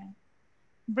you born?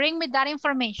 Bring me that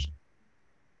information.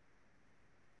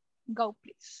 Go,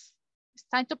 please. It's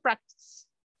time to practice.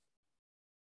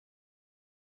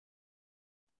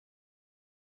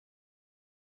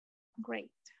 Great.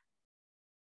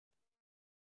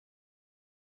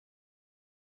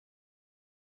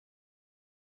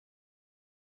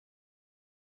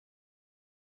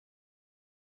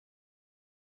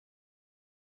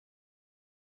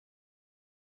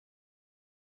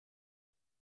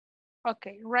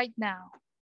 Okay, right now.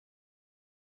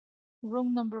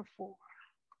 Room number 4.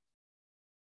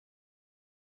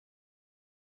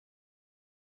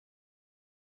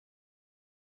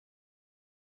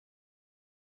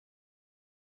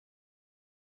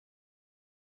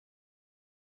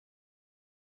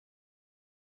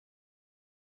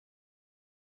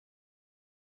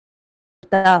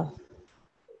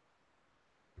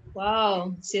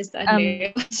 Wow, sí está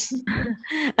lejos.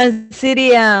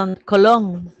 City,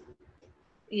 Colón.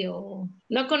 Yo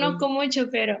no conozco mucho,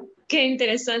 pero qué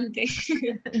interesante.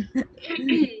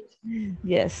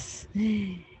 Yes.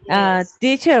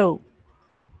 Teacher,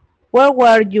 where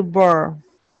were you born?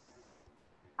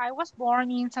 I was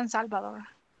born in San Salvador.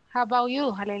 How about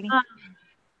you, Haleli?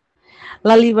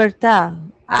 La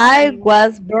Libertad. I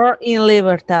was born in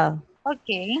Libertad.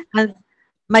 Okay. And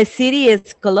my city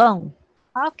is Colón.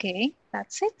 Okay,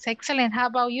 that's it. Excellent. How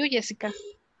about you, Jessica?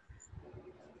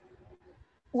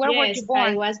 Where were you born?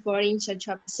 I was born in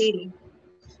Chachapa City.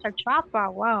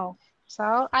 Chachapa, wow.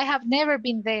 So I have never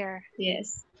been there.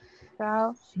 Yes.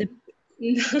 So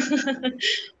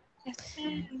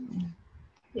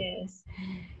yes.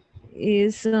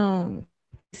 Is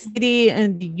city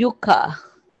in the Yucca.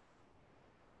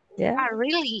 Yeah. Ah,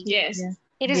 really? Yes. Yeah.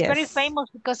 It is very Yes. famous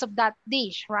because of that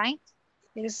dish, right?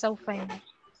 It is so famous.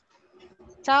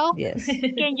 So, Yes.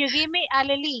 can you give me,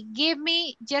 Aleli, give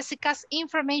me Jessica's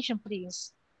information,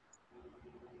 please.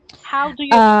 How do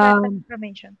you express that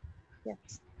information?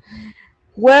 Yes.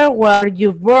 Where were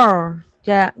you born?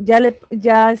 Ya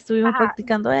estuvimos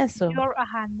practicando eso.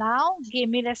 Now, give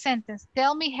me the sentence.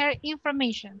 Tell me her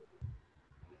information.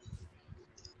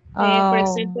 For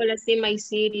example, let's say my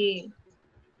city.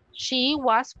 She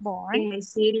was born. In my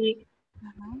city.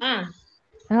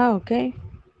 Okay.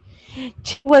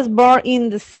 She was born in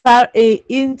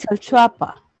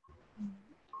Chalchuapa.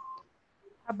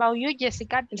 About you,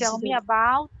 Jessica, tell me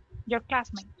about your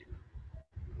classmate.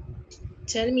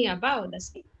 Tell me about,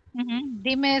 that's it.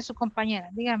 Dime su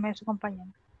compañera, dígame su compañera.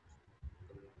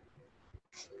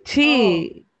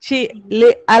 She was she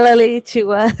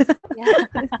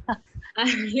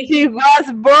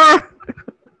was born.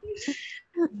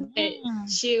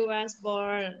 She was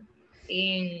born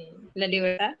in La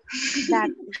Libertad.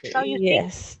 So you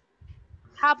yes. See?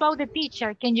 How about the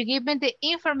teacher? Can you give me the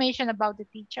information about the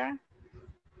teacher?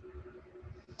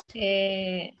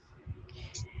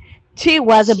 She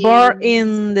was born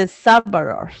in the San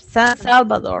Salvador. San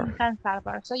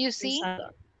Salvador. So you see,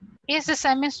 it's the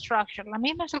same structure. La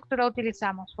misma estructura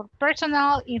utilizamos for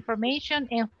personal information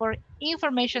and for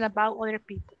information about other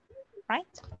people, right?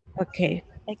 Okay.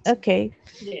 Excellent. Okay.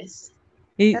 Yes.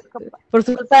 Y por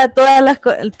su culpa, todas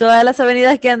las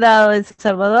avenidas que han dado en San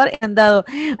Salvador han dado,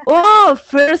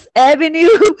 First Avenue.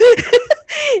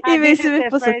 Y me dice mi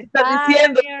esposo, ¿qué está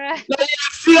diciendo? La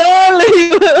dirección, le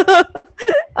digo.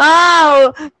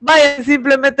 Vaya,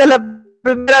 simplemente la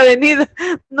primera avenida.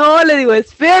 No, le digo,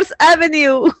 es First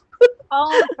Avenue.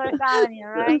 First Avenue,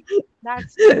 right?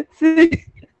 That's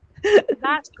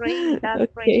great. That's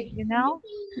great, you know?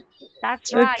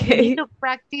 That's right. You need to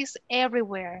practice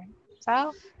everywhere.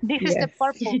 So this is the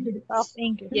purpose of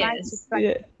English, yes. right?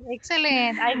 Yes.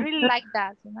 Excellent. I really like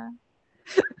that, you know.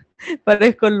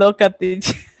 Parezco loca,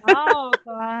 teacher. Oh,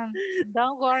 come on.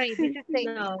 Don't worry. This is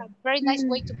a very nice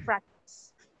way to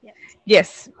practice.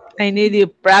 Yes. I need you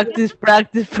practice.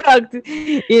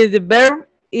 The verb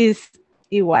is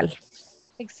igual.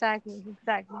 Exactly.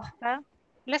 So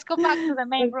let's go back to the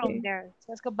main room there.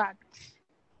 Let's go back.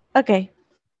 Okay.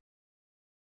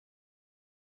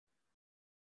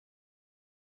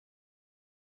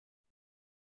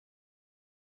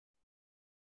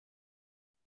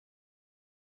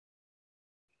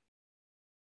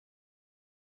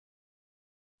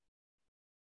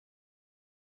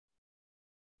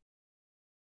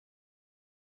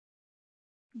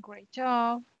 Great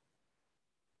job.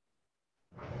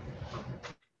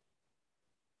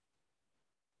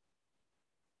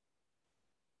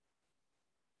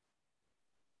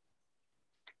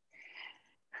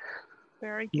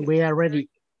 Very good. We are ready.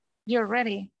 You're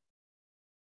ready.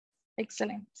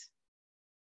 Excellent.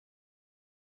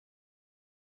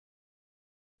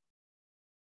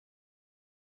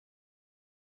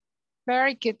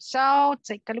 Very good. So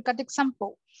take a look at the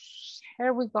examples.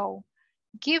 Here we go.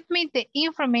 Give me the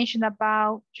information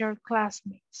about your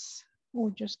classmates.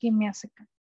 Just give me a second.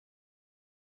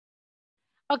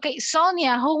 Okay,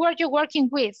 Sonia, who were you working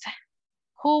with?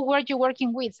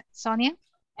 Sonia?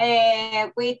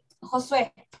 With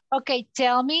Josue. Okay,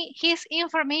 tell me his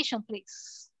information,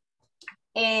 please.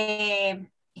 He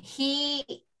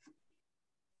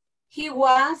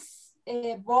was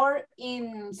born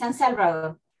in San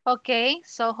Salvador. Okay,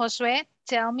 so Josue,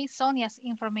 tell me Sonia's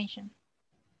information.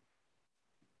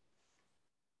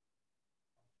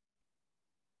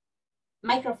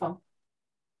 Microphone.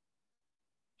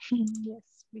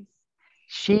 Yes, please.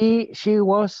 She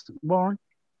was born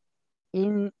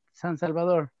in San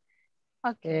Salvador.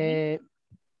 Okay.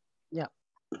 Yeah.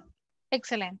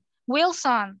 Excellent.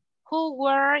 Wilson, who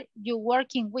were you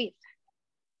working with?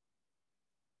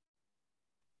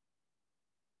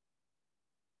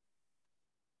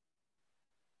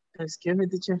 Excuse me,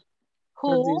 teacher. Who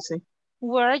What did you say?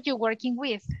 Were you working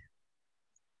with?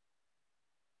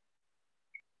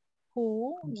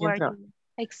 Who were you?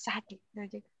 Exactly. There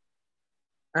you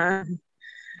go.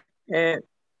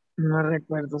 No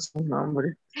recuerdo su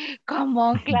nombre. Come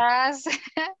on, class.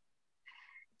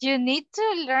 You need to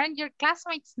learn your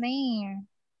classmate's name.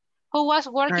 Who was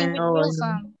working with I know.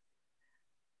 Wilson?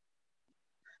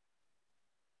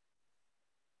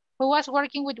 Who was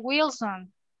working with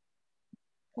Wilson?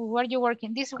 Who were you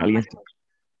working? This woman.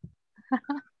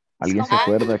 ¿Alguien se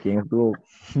acuerda quién estuvo?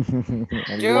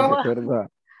 ¿Alguien se acuerda?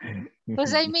 Who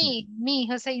say me? Me,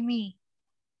 who say me?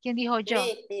 ¿Quién dijo yo?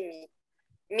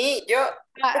 Me, yo.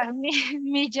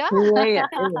 Me, yo. Ella.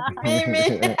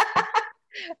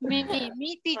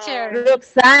 Me, teacher.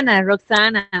 Roxana.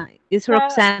 It's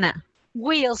Roxana.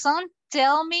 Wilson,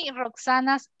 tell me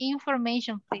Roxana's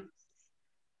information, please.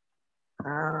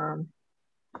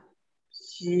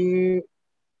 She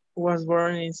was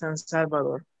born in San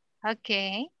Salvador.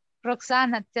 Okay.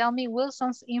 Roxana, tell me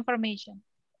Wilson's information.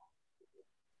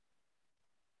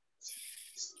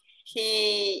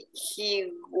 He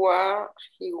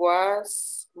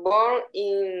was born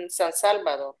in San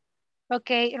Salvador.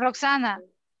 Okay, Roxana,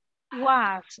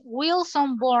 was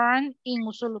Wilson born in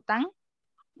Usulután?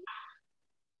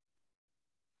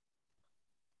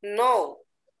 No.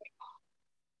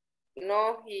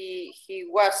 No, he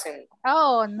wasn't.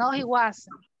 Oh, no, he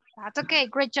wasn't. That's okay,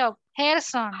 great job.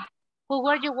 Harrison, who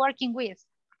were you working with?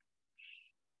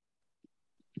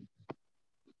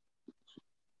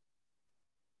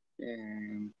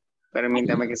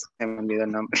 Permítame que se me olvidó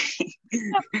el nombre.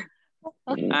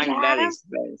 Okay. Gladys.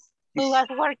 Who was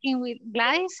working with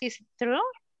Gladys? Is it true?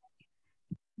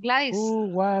 Gladys. Who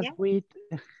was with?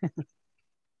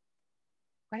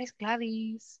 What is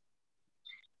Gladys?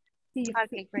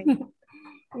 Okay, great.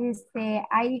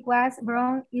 I was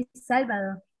born in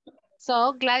Salvador.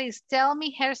 So Gladys, tell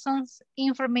me Harrison's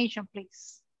information,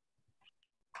 please.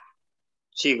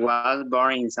 She was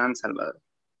born in San Salvador.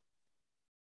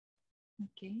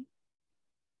 Okay.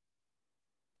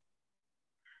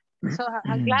 So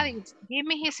Gladys, give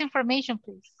me his information,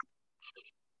 please.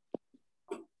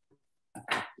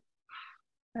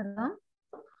 Pardon?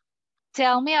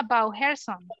 Tell me about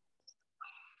Harrison.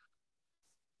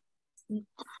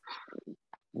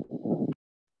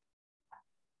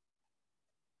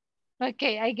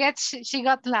 Okay, I guess she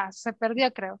got lost. Se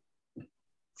perdió, creo.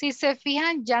 Si se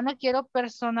fijan, ya no quiero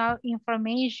personal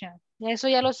information. Eso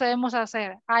ya lo sabemos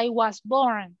hacer. I was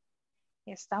born.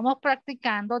 Estamos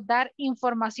practicando dar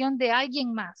información de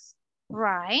alguien más.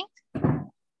 Right?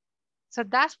 So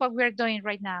that's what we're doing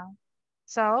right now.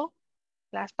 So,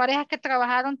 las parejas que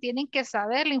trabajaron tienen que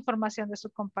saber la información de su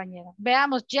compañera.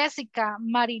 Veamos, Jessica,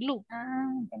 Marilu.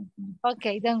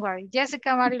 Okay, don't worry. Jessica,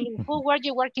 Marilu, who were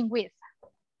you working with?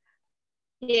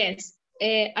 Yes,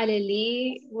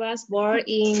 Aleli was born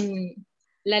in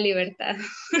La Libertad.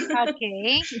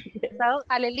 Okay, so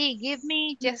Aleli, give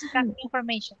me Jessica's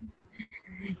information.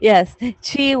 Yes,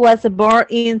 she was born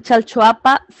in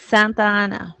Chalchuapa, Santa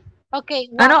Ana. Okay.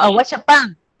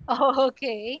 Ahuachapán. Oh,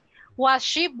 okay. Was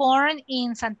she born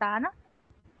in Santa Ana?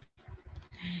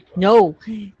 No,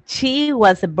 she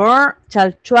was born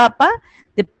Chalchuapa,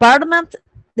 department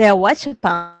de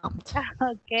Ahuachapán.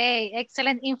 Okay,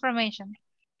 excellent information.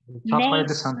 Chapa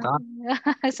de Santa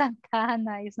Ana. Santa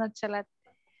Ana, it's not Chalat.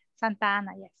 Santa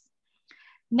Ana, yes.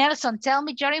 Nelson, tell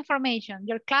me your information,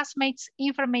 your classmates'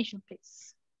 information,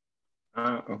 please.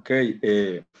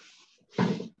 Okay.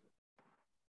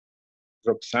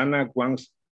 Roxana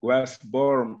was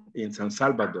born in San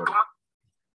Salvador,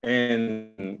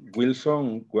 and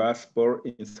Wilson was born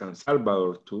in San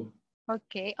Salvador too.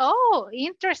 Okay. Oh,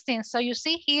 interesting. So you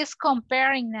see, he is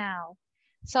comparing now.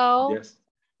 So yes.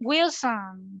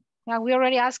 Wilson, we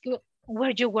already asked you,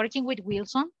 were you working with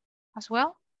Wilson as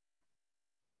well?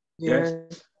 Yes.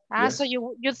 Yes. So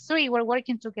you three were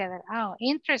working together. Oh,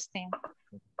 interesting.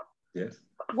 Yes.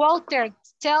 Walter,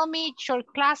 tell me your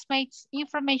classmates'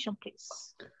 information,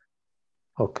 please.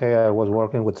 Okay, I was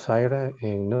working with Zaira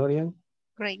in Nurian.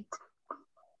 Great.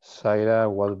 Zaira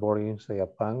was born in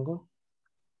Sayapango.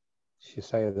 She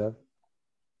said that.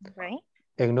 Great.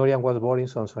 And Nurian was born in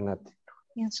Sonsonate.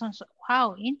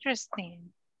 Wow,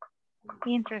 interesting.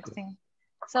 Interesting.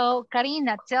 So,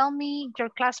 Karina, tell me your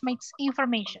classmates'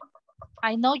 information.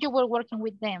 I know you were working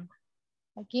with them.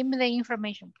 Give me the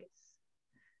information, please.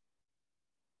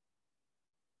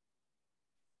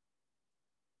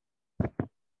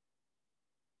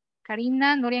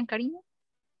 Karina, Nurian, Karina.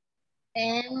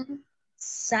 And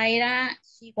Zaira,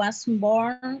 she was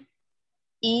born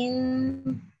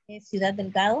in Ciudad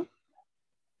Delgado.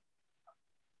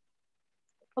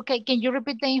 Okay, can you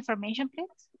repeat the information, please?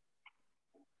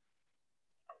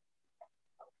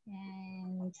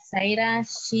 And Zaira,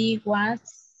 she was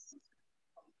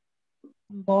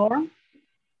born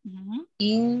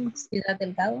in Ciudad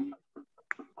Delgado.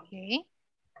 Okay.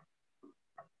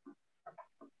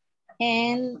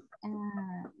 And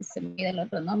se me olvida el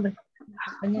otro nombre.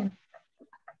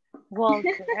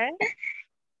 Walter.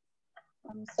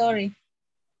 I'm sorry.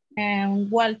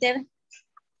 Walter,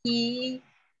 he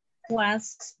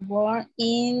was born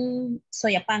in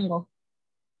Soyapango.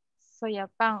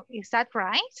 Soyapango, is that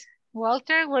right?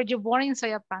 Walter, were you born in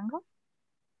Soyapango?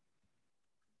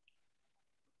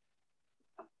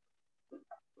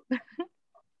 I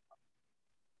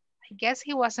guess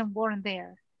he wasn't born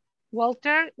there.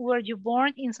 Walter, were you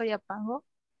born in Soyapango?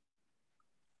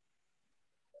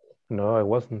 No, I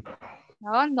wasn't.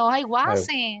 No, I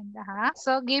wasn't.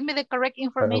 So give me the correct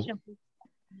information, please.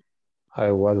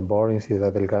 I was born in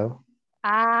Ciudad Delgado.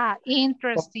 Ah,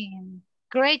 interesting.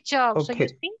 Great job. Okay. So you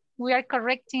see, we are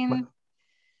correcting.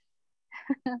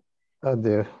 At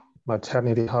the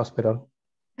maternity hospital,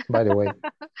 by the way.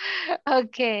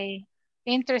 Okay,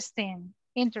 interesting,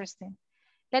 interesting.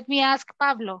 Let me ask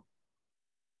Pablo.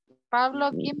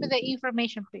 Pablo, give me the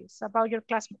information, please, about your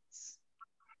classmates.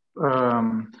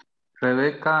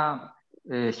 Rebecca,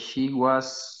 she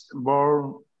was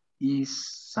born in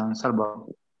San Salvador.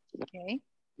 Okay.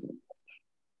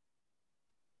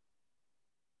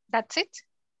 That's it?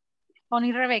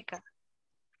 Only Rebecca?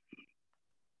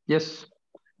 Yes.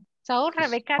 So,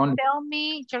 Rebecca, only. tell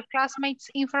me your classmates'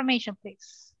 information,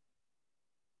 please.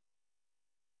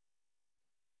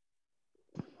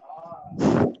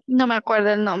 No me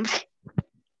acuerdo el nombre.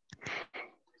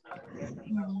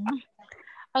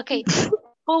 Okay,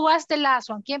 who was the last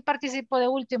one? ¿Quién participó de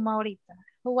último ahorita?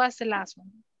 Who was the last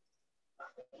one?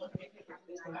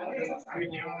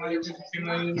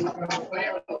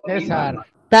 César.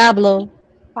 Pablo.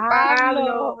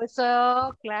 Pablo.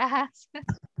 So, class.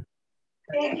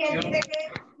 So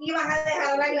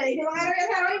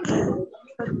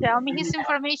tell me his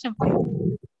information,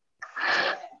 please.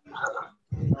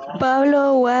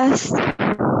 Pablo was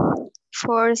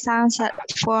for San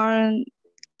Salvador.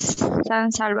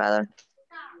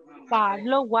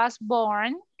 Pablo was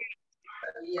born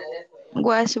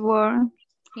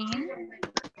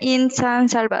in San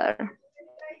Salvador.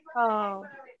 Oh,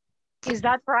 is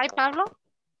that right, Pablo?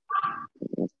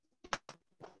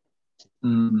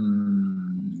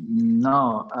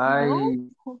 No,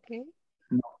 Okay.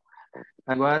 No,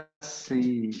 I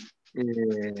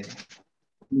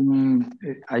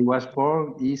was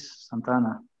born in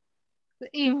Santana.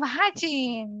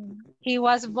 Imagine, he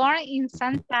was born in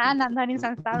Santa Ana, not in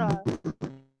San Salvador.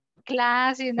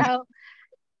 Class, you know,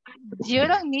 you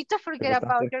don't need to forget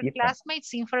about your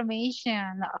classmates'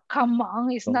 information. Oh, come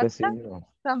on, it's not some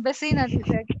vecinos.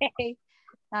 Okay.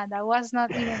 That was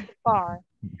not even far.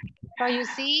 So you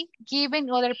see,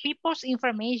 giving other people's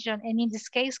information, and in this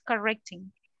case,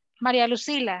 correcting. Maria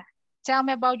Lucila, tell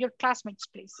me about your classmates,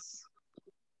 please.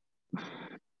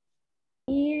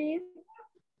 Iris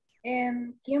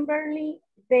and Kimberly,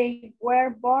 they were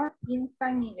born in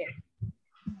San Miguel.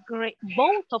 Great.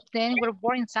 Both of them were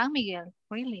born in San Miguel.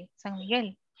 Really, San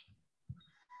Miguel.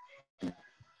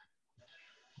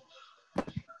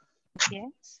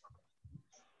 Yes.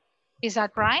 Is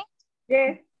that right?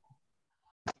 Yes.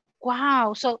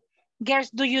 Wow. So,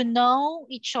 girls, do you know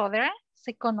each other?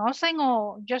 ¿Se conocen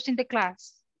o just in the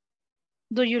class?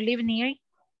 Do you live near?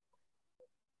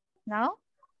 No?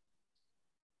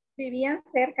 Vivían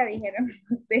cerca, dijeron.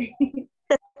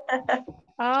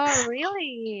 Oh,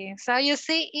 really? So you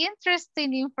see,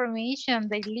 interesting information.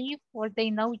 They live or they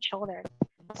know each other.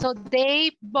 So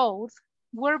they both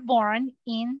were born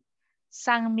in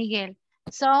San Miguel.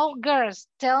 So girls,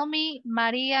 tell me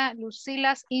Maria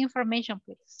Lucila's information,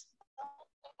 please.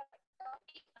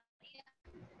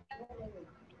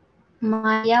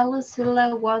 Maria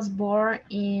Lucila was born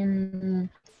in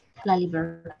La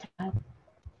Libertad.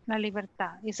 La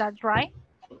Libertad, is that right?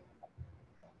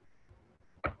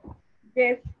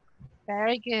 Yes.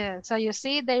 Very good. So you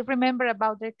see, they remember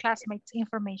about their classmates'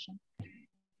 information.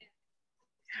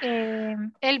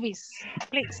 Elvis,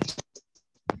 please.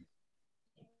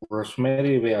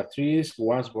 Rosemary Beatriz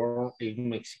was born in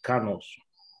Mexicanos.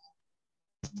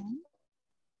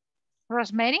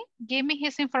 Rosemary, give me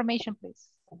his information, please.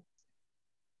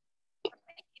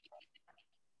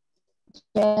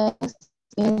 Yes.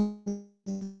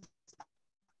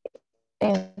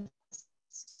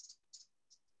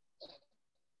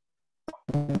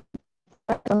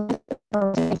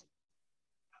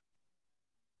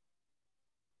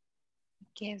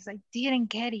 Guess I didn't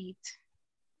get it.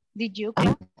 Did you,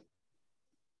 Claire?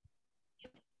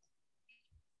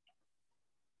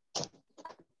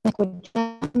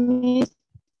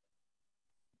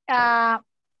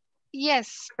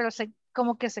 Yes, pero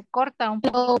como que se corta un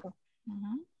poco.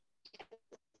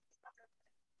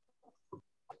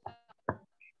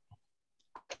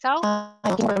 So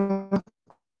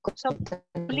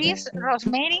please,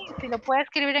 Rosemary, si lo puede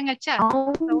escribir en el chat,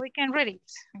 so we can read it,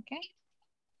 okay?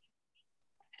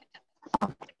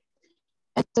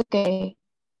 It's okay.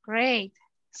 Great.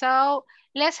 So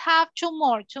let's have two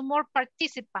more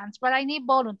participants, but I need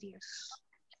volunteers.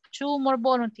 2 more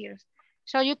volunteers.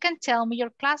 So you can tell me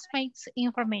your classmates'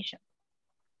 information.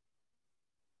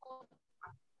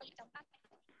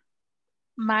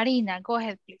 Marina, go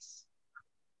ahead, please.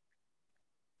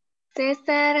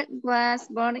 Cesar was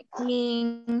born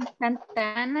in Santa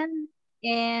Ana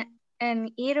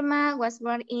and Irma was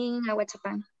born in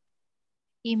Aguachapan.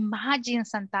 Imagine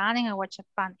Santa Ana and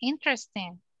Aguachapan.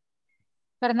 Interesting.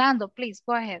 Fernando, please,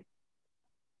 go ahead.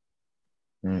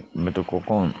 Me tocó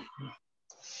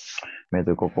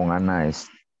con Ana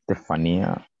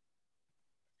Estefanía.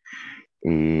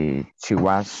 She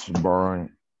was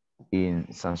born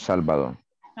in San Salvador.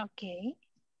 Okay.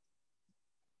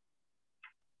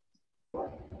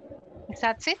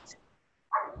 That's it?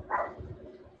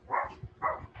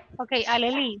 Okay,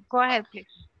 Aleli, go ahead, please.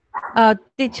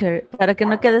 Teacher, para que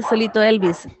no quede solito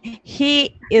Elvis.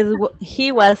 He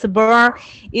was born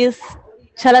in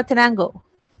Chalatenango.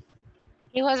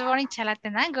 He was born in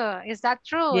Chalatenango. Is that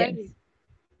true, Yes. Elvis?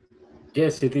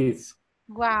 Yes, it is.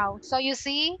 Wow. So you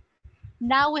see,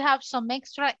 now we have some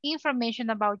extra information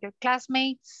about your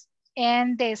classmates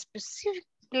and the specific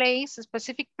place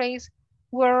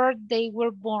where they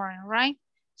were born, right?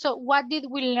 So what did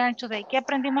we learn today? ¿Qué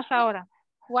aprendimos ahora?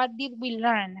 What did we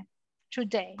learn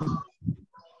today?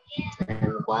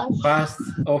 Past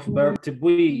of verb to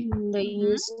be. The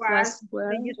use was,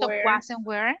 were, the use of was and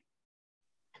were.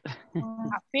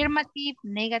 Affirmative,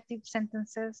 negative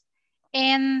sentences,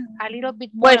 and a little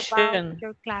bit more about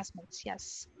your classmates.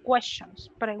 Yes, questions,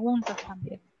 preguntas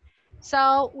también.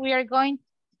 So we are going,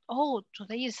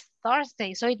 today is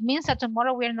Thursday, so it means that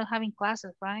tomorrow we are not having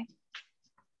classes, right?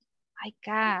 My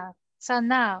God. So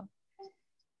now,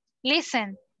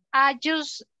 listen, I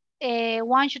just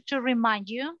want you to remind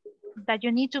you that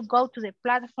you need to go to the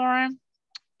platform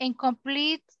and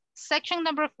complete section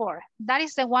number 4. That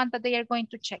is the one that they are going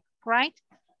to check, right?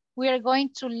 We are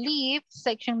going to leave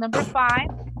section number 5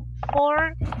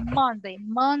 for Monday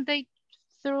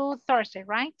through Thursday,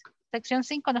 right? Sección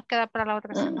 5 nos queda para la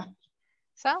otra semana.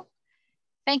 So,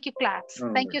 thank you, class.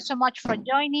 Thank you so much for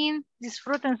joining.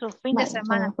 Disfruten su fin de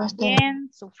semana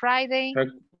también, su Friday.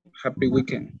 Happy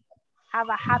weekend. Have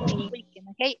a happy weekend,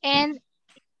 okay? And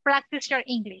practice your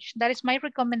English. That is my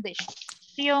recommendation.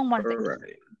 See you on Monday. All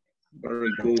right.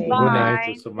 Very good.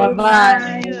 Bye. Good night.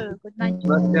 Bye. Good night.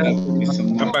 Bye.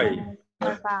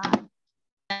 Bye.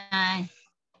 Bye.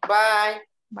 Bye.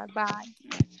 Bye-bye.